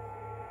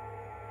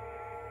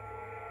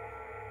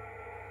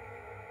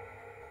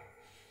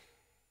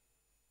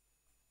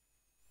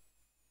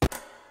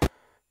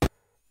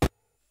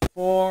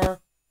 For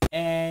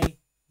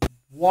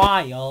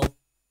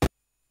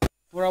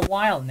a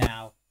while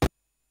now,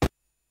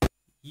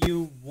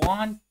 you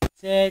wanted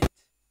to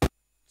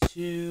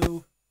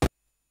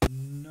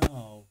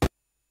know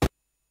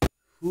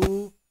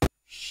who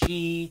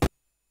she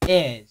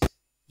is.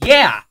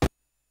 Yeah!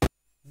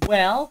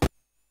 Well,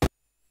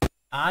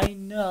 I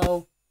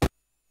know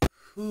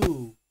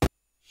who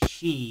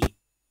she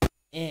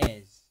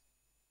is.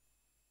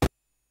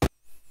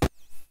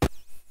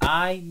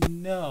 I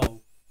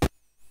know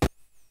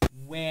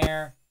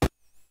where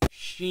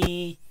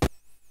she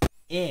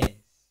is.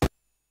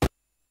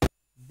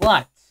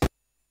 But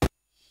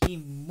he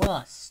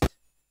mustn't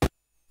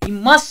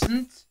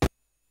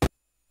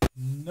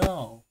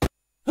know.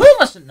 Who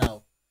mustn't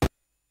know?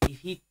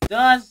 If he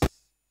does,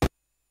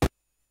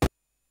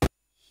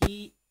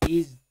 he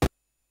is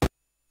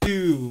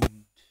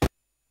doomed.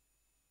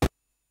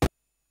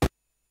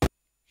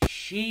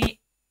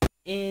 She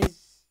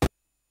is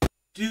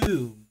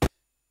doomed.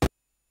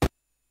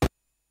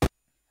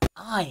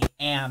 I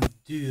am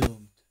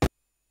doomed.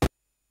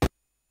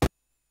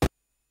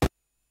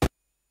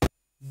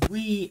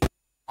 We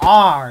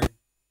are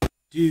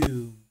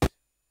doomed.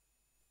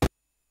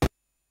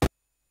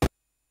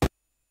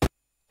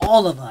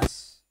 All of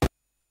us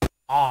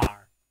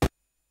are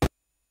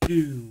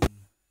doomed.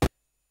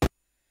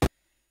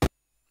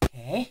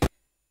 Okay.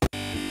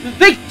 The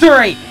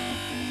victory!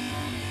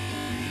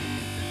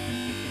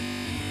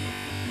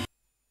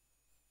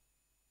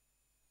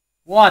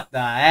 What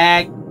the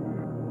heck?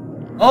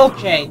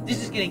 Okay,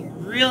 this is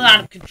getting real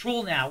out of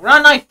control now. We're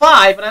on night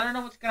 5, but I don't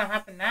know what's gonna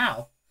happen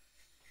now.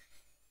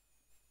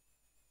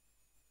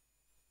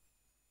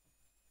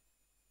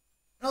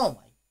 Oh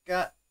my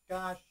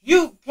gosh,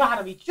 you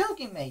gotta be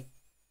joking me!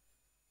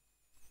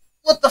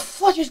 What the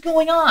fudge is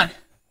going on?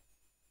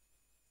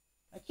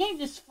 I came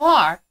this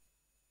far.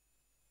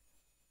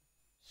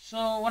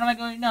 So, what am I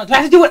going to do now? Do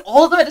I have to do it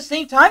all of them at the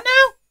same time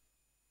now?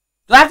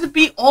 Do I have to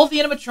beat all the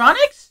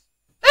animatronics?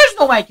 There's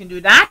no way I can do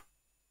that.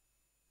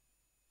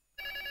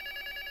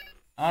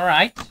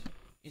 Alright.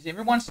 Is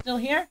everyone still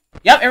here?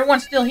 Yep,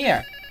 everyone's still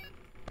here.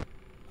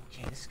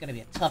 Okay, this is gonna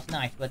be a tough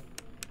night, but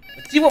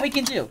let's see what we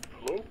can do.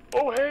 Hello?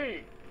 Oh,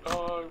 hey!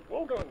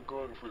 Well done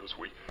going through this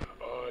week.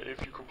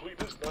 If you complete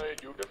this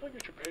night, you'll definitely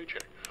get your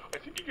paycheck. I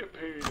think you get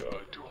paid,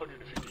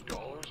 $250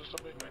 or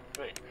something, I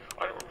think.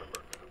 I don't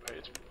remember.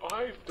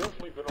 I've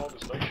definitely been on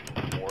this night shift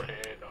before,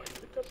 and I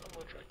think that's how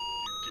much you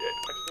get,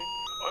 I think.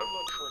 I'm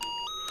not sure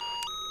anymore.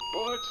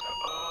 But,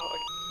 I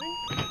think,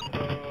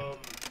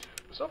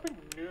 there's something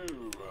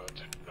new,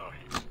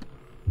 tonight.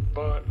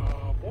 But,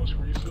 most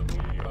recently,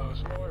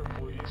 some of our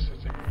employees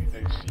said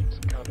they've seen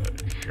some kind of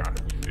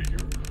shadowy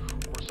figure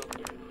or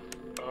something.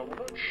 We're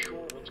not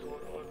sure what's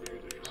going on. Maybe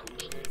they're just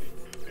hallucinating.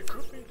 It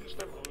could be just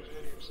them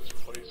hallucinating because this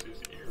place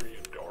is eerie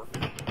and dark.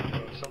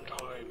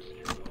 Sometimes,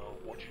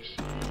 what you see is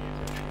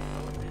actually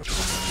not real.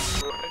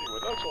 So anyway,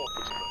 that's all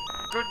for tonight.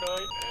 Good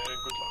night and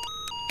good luck.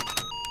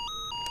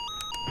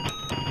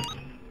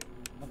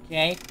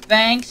 Okay,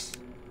 thanks.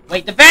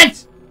 Wait, the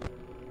vent!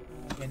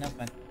 Okay,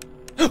 nothing.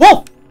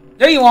 Oh!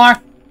 There you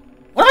are!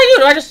 What do I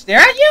do? Do I just stare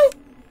at you?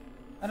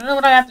 I don't know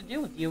what I have to do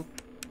with you.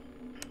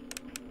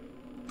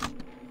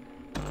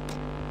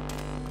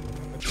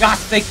 For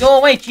God's sake, go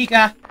away,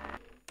 chica!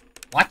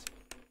 What?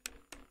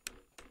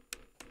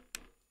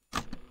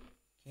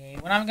 Okay,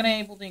 when I'm gonna be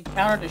able to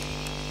encounter the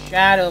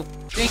shadow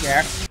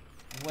figure,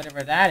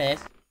 whatever that is.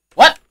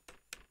 What?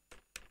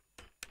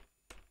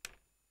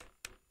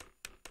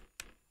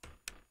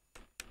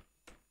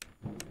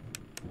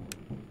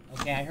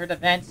 Okay, I heard the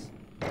vents.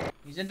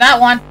 He's in that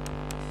one.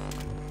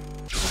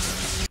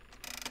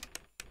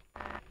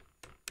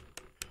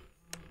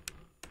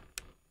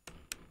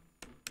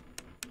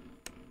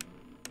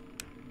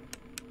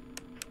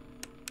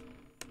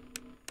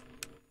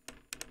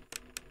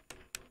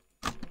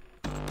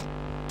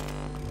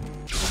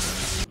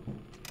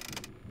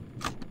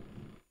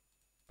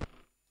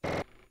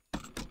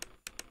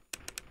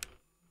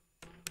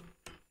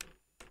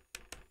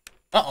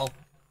 Uh-oh.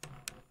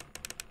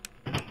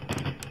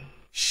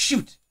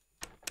 Shoot!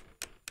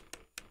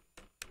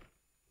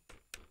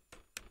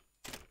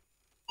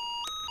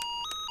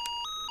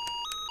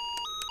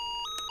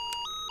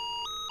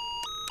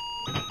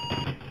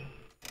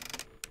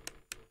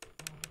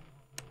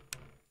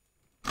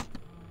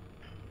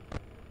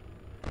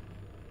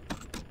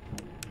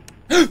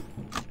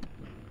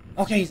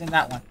 Okay, he's in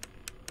that one.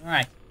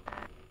 Alright.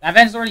 That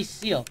vent's already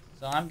sealed,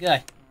 so I'm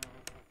good.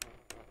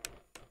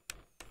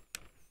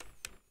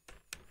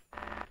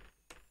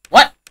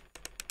 What?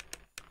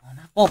 Oh,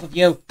 not both of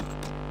you.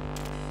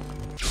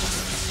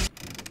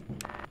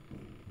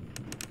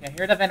 Okay, I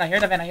hear the vent, I hear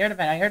the vent, I hear the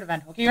vent, I hear the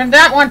vent. Okay, you're in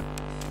that one!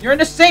 You're in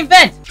the same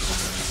vent!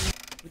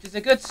 Which is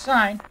a good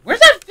sign.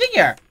 Where's that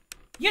figure?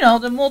 You know,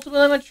 the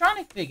multiple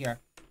electronic figure.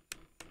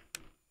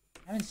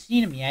 I haven't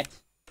seen him yet.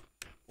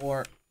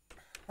 Or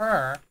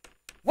her.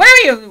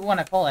 Whatever you want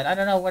to call it. I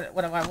don't know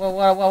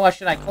what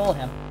should I call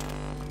him.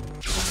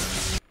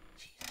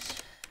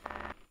 Jesus.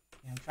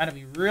 Yeah, I'm trying to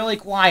be really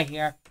quiet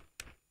here.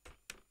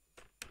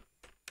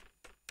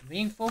 I'm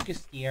being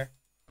focused here.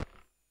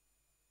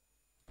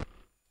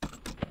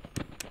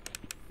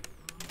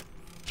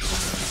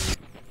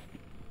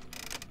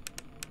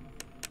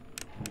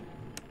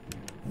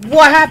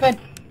 What happened?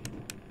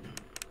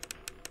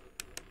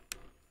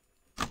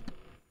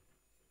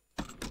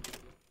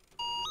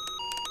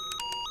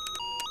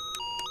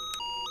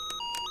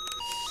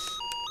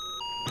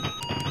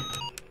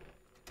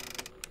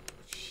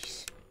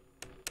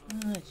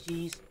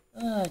 Jeez.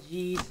 Oh,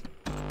 jeez.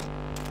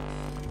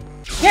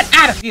 Get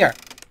out of here!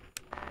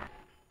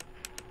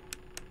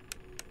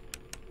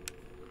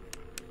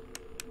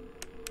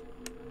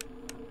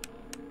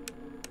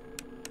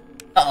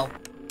 Uh-oh.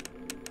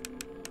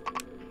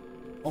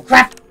 Oh,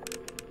 crap!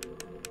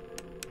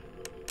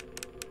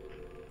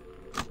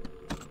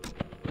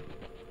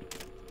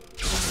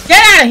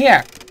 Get out of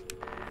here!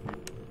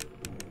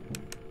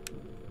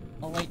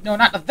 Oh, wait, no,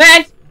 not the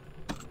vent!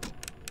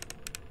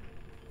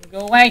 Go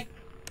away.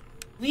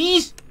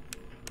 Please?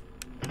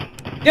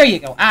 There you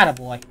go,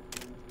 attaboy.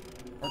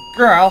 Or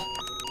girl.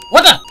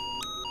 What the?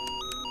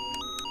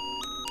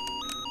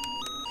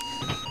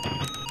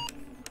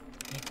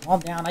 Okay, calm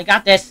down, I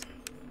got this.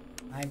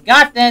 I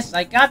got this,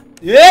 I got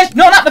this.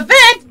 No, not the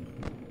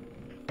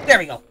vent! There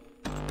we go.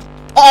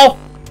 Uh-oh!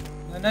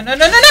 No, no, no,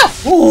 no, no, no!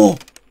 Ooh!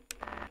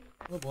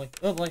 Oh boy,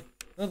 oh boy,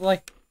 oh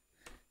boy.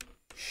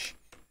 Shh.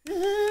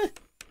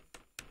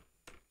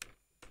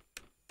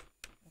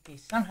 Okay,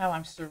 somehow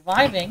I'm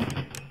surviving.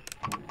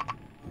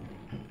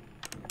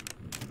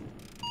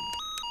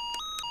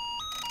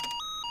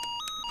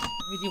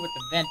 Let me deal with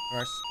the vent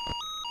first.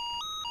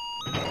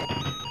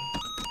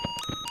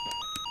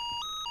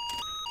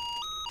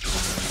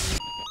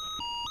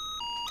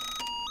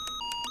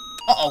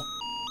 Uh-oh.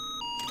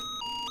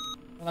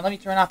 Hold on, let me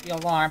turn off the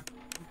alarm.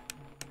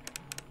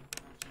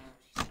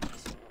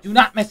 Do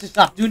not mess this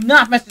up. Do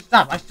not mess this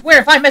up. I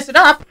swear if I mess it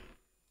up,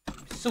 I'm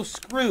so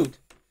screwed.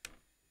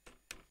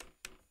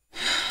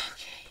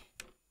 Okay.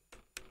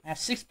 I have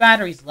 6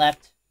 batteries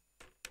left.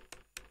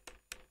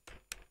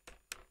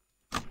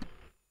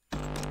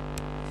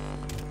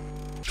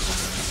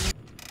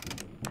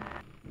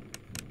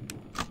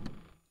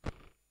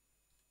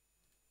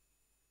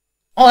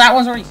 Oh, that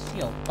one's already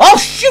sealed. Oh,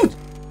 shoot!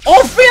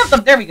 All 3 of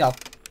them! There we go.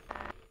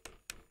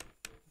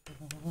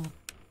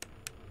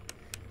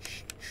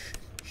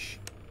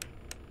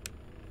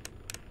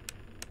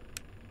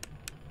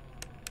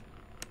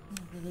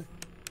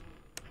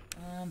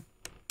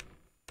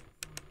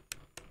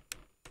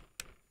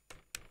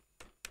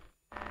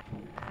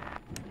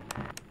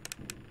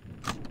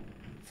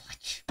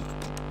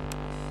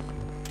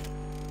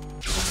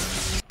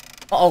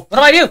 Uh-oh, what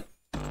do I do?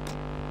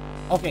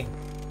 Okay.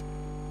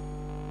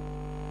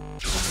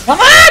 Come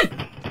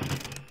on!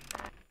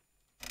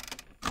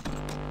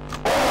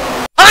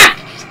 Ah!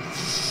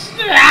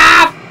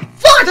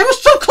 Fuck! That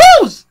was so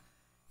close!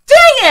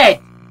 Dang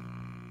it!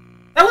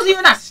 That wasn't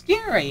even that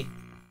scary.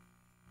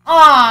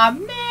 Aw,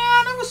 man,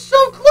 that was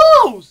so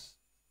close!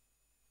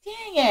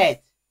 Dang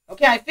it!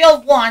 Okay, I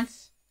failed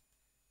once.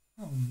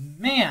 Oh,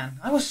 man,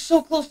 I was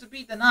so close to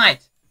beat the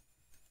knight.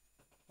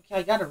 Okay,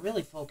 I gotta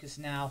really focus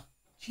now.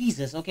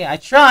 Jesus, okay, I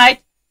tried.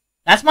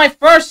 That's my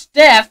first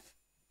step.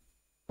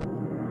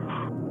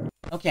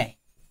 Okay.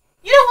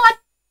 You know what?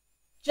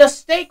 Just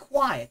stay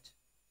quiet.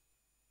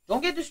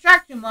 Don't get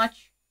distracted too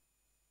much.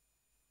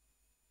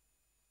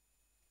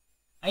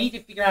 I need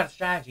to figure out a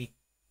strategy.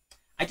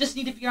 I just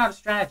need to figure out a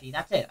strategy.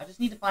 That's it. I just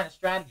need to find a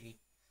strategy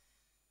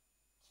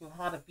to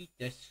how to beat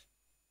this.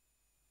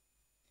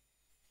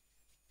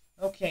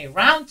 Okay,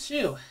 round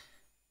 2.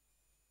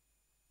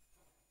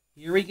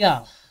 Here we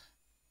go.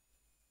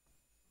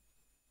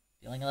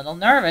 Feeling a little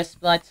nervous,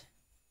 but...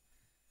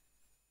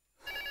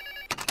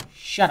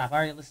 Shut up, I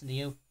already listened to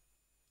you.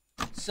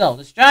 So,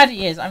 the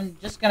strategy is I'm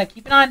just going to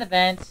keep an eye on the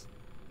vents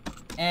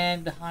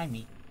and behind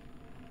me.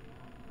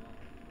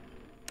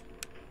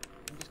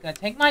 I'm just going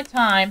to take my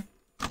time.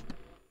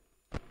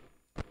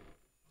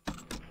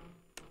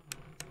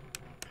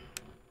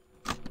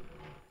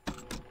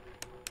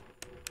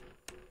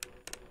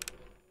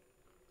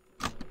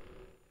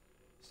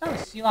 Start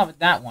to seal off with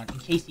that one in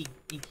case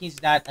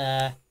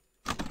that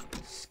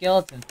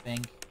skeleton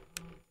thing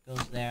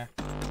goes there.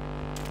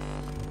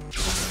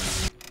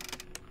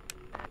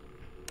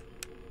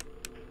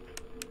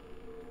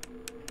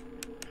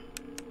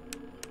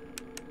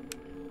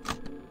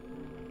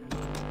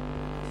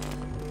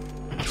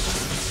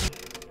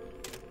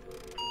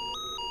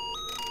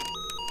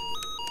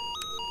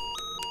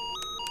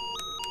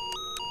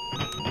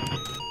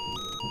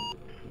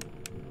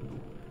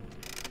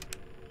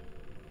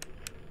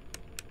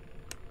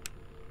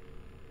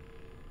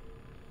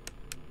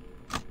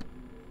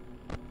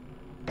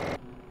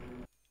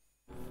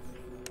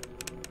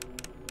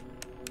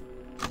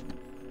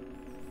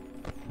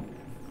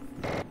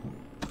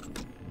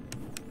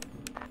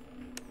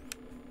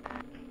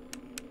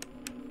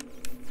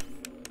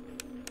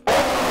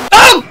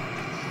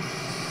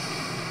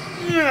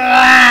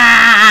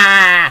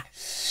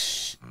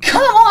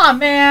 Come on,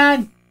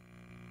 man!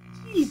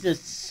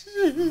 Jesus.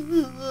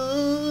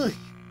 What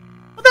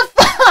the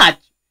fuck?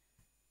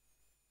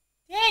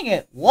 Dang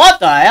it. What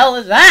the hell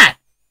is that?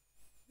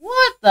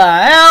 What the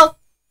hell?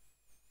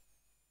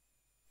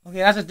 Okay,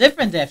 that's a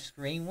different death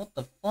screen. What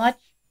the fuck?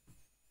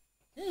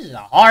 This is a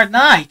hard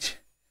night.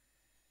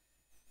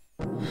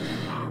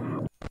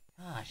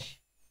 Gosh.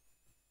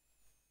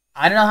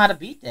 I don't know how to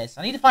beat this.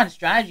 I need to find a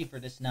strategy for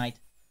this night.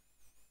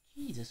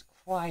 Jesus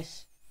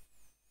Christ.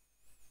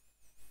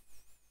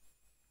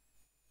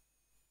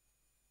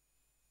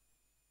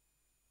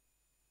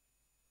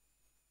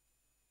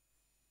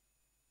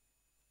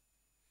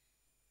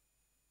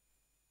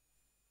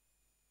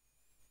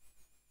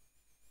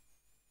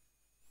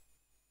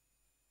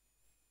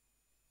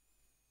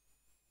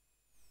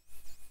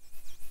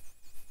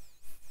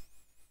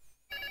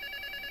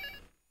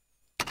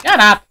 Shut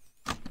up!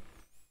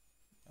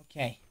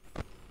 Okay.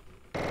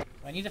 So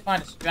I need to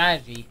find a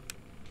strategy.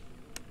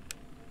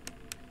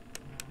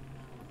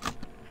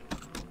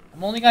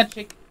 I'm only gonna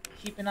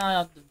keep an eye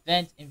on the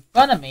vent in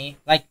front of me,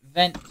 like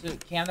vent to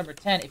cam number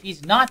 10. If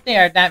he's not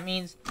there, that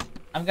means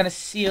I'm gonna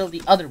seal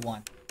the other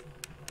one.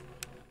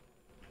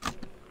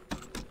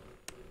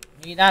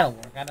 Maybe that'll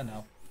work, I don't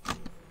know.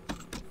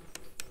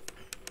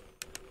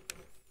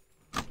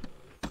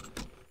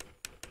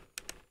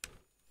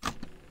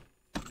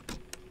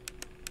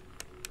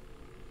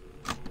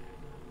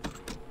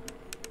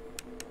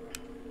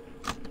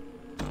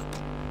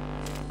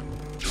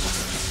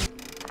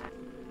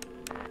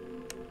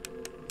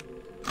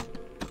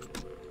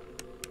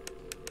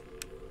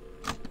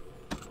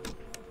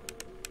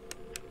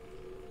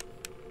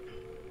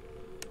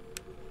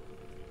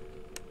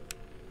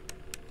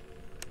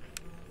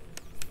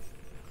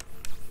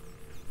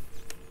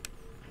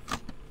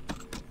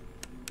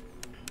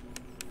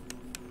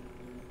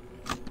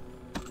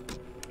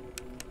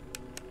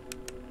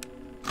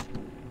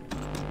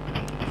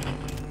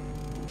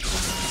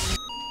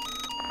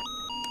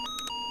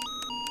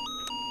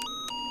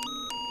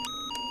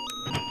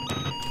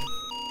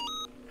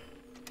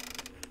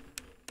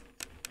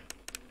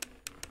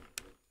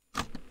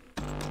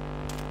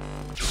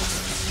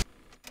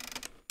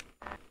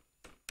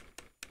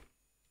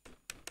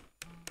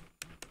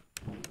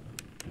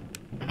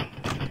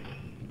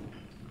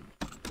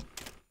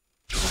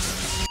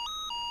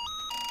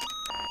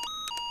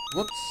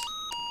 Whoops.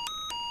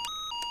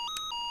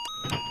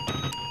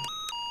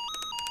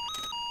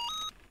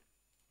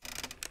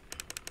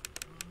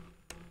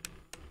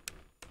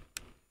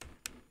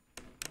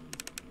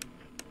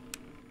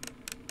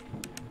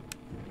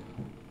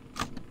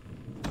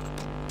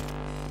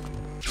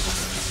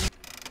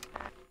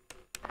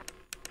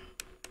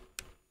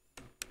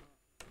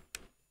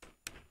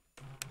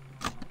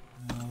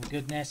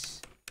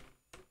 goodness.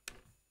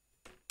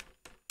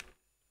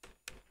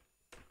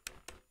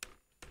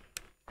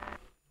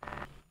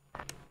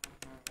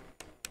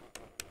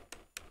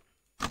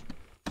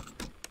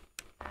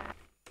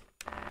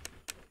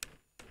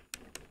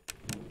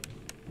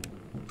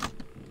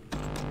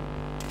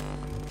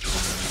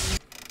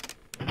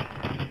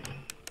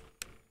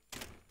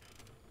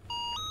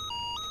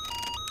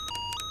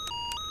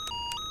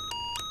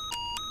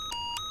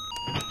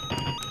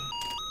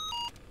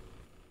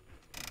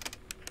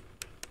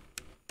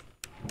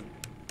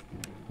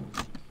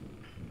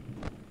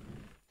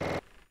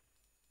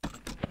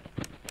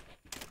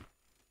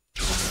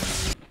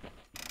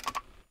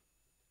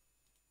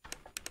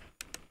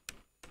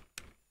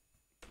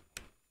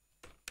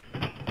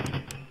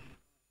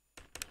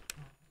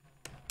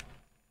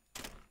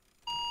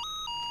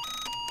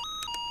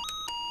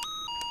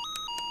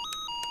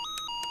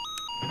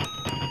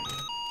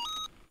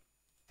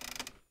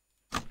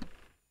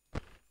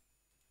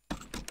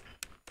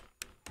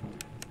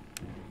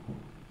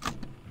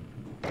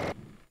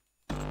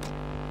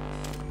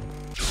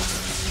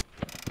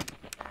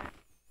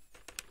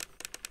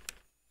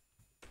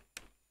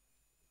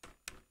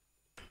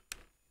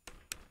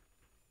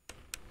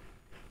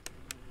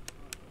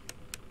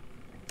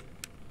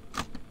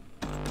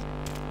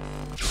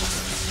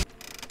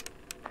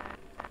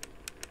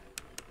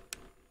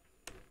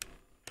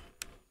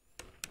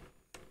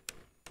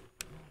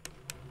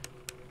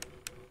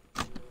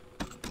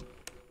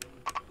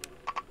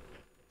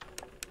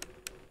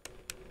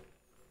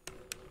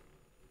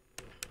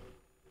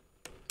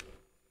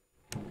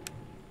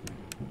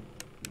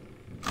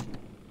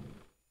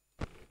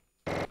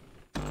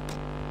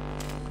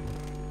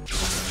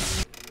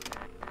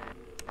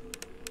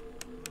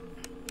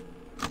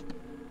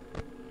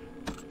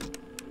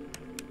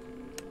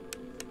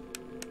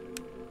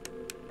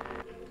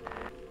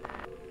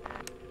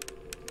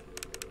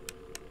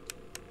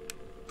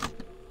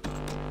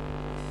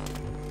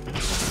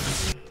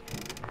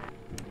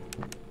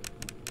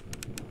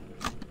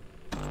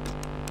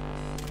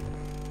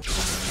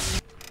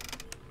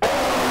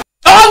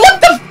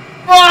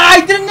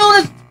 I didn't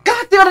notice!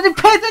 God damn it, I didn't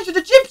pay attention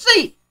to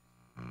Gipsy!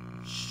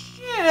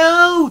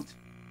 Shoot!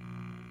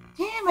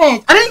 Damn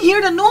it! I didn't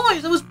hear the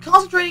noise! I was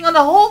concentrating on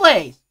the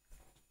hallways!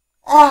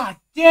 Ah,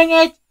 dang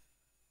it!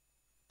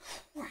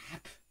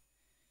 Crap.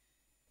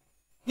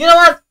 You know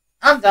what?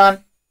 I'm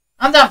done.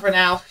 I'm done for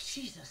now.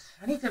 Jesus,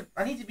 I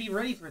need to be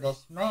ready for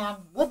this, man.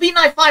 We'll be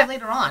Night 5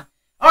 later on.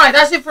 Alright,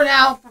 that's it for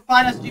now for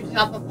Five Nights at Gipsy's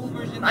Alpha full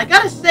version. I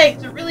gotta say,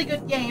 it's a really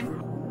good game.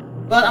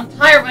 But I'm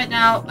tired right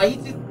now. I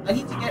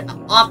need to get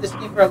off this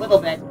game for a little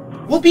bit.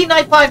 We'll beat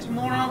Night 5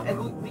 tomorrow,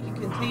 and we can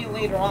continue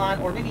later on,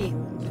 or maybe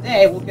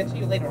today we'll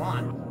continue later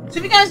on. So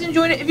if you guys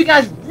enjoyed it, if you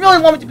guys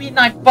really want me to beat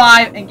Night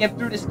 5 and get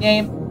through this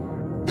game,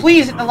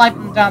 please hit the like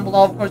button down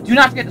below. Of course, do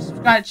not forget to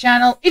subscribe to the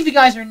channel if you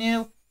guys are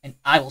new, and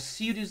I will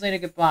see you dudes later.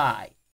 Goodbye.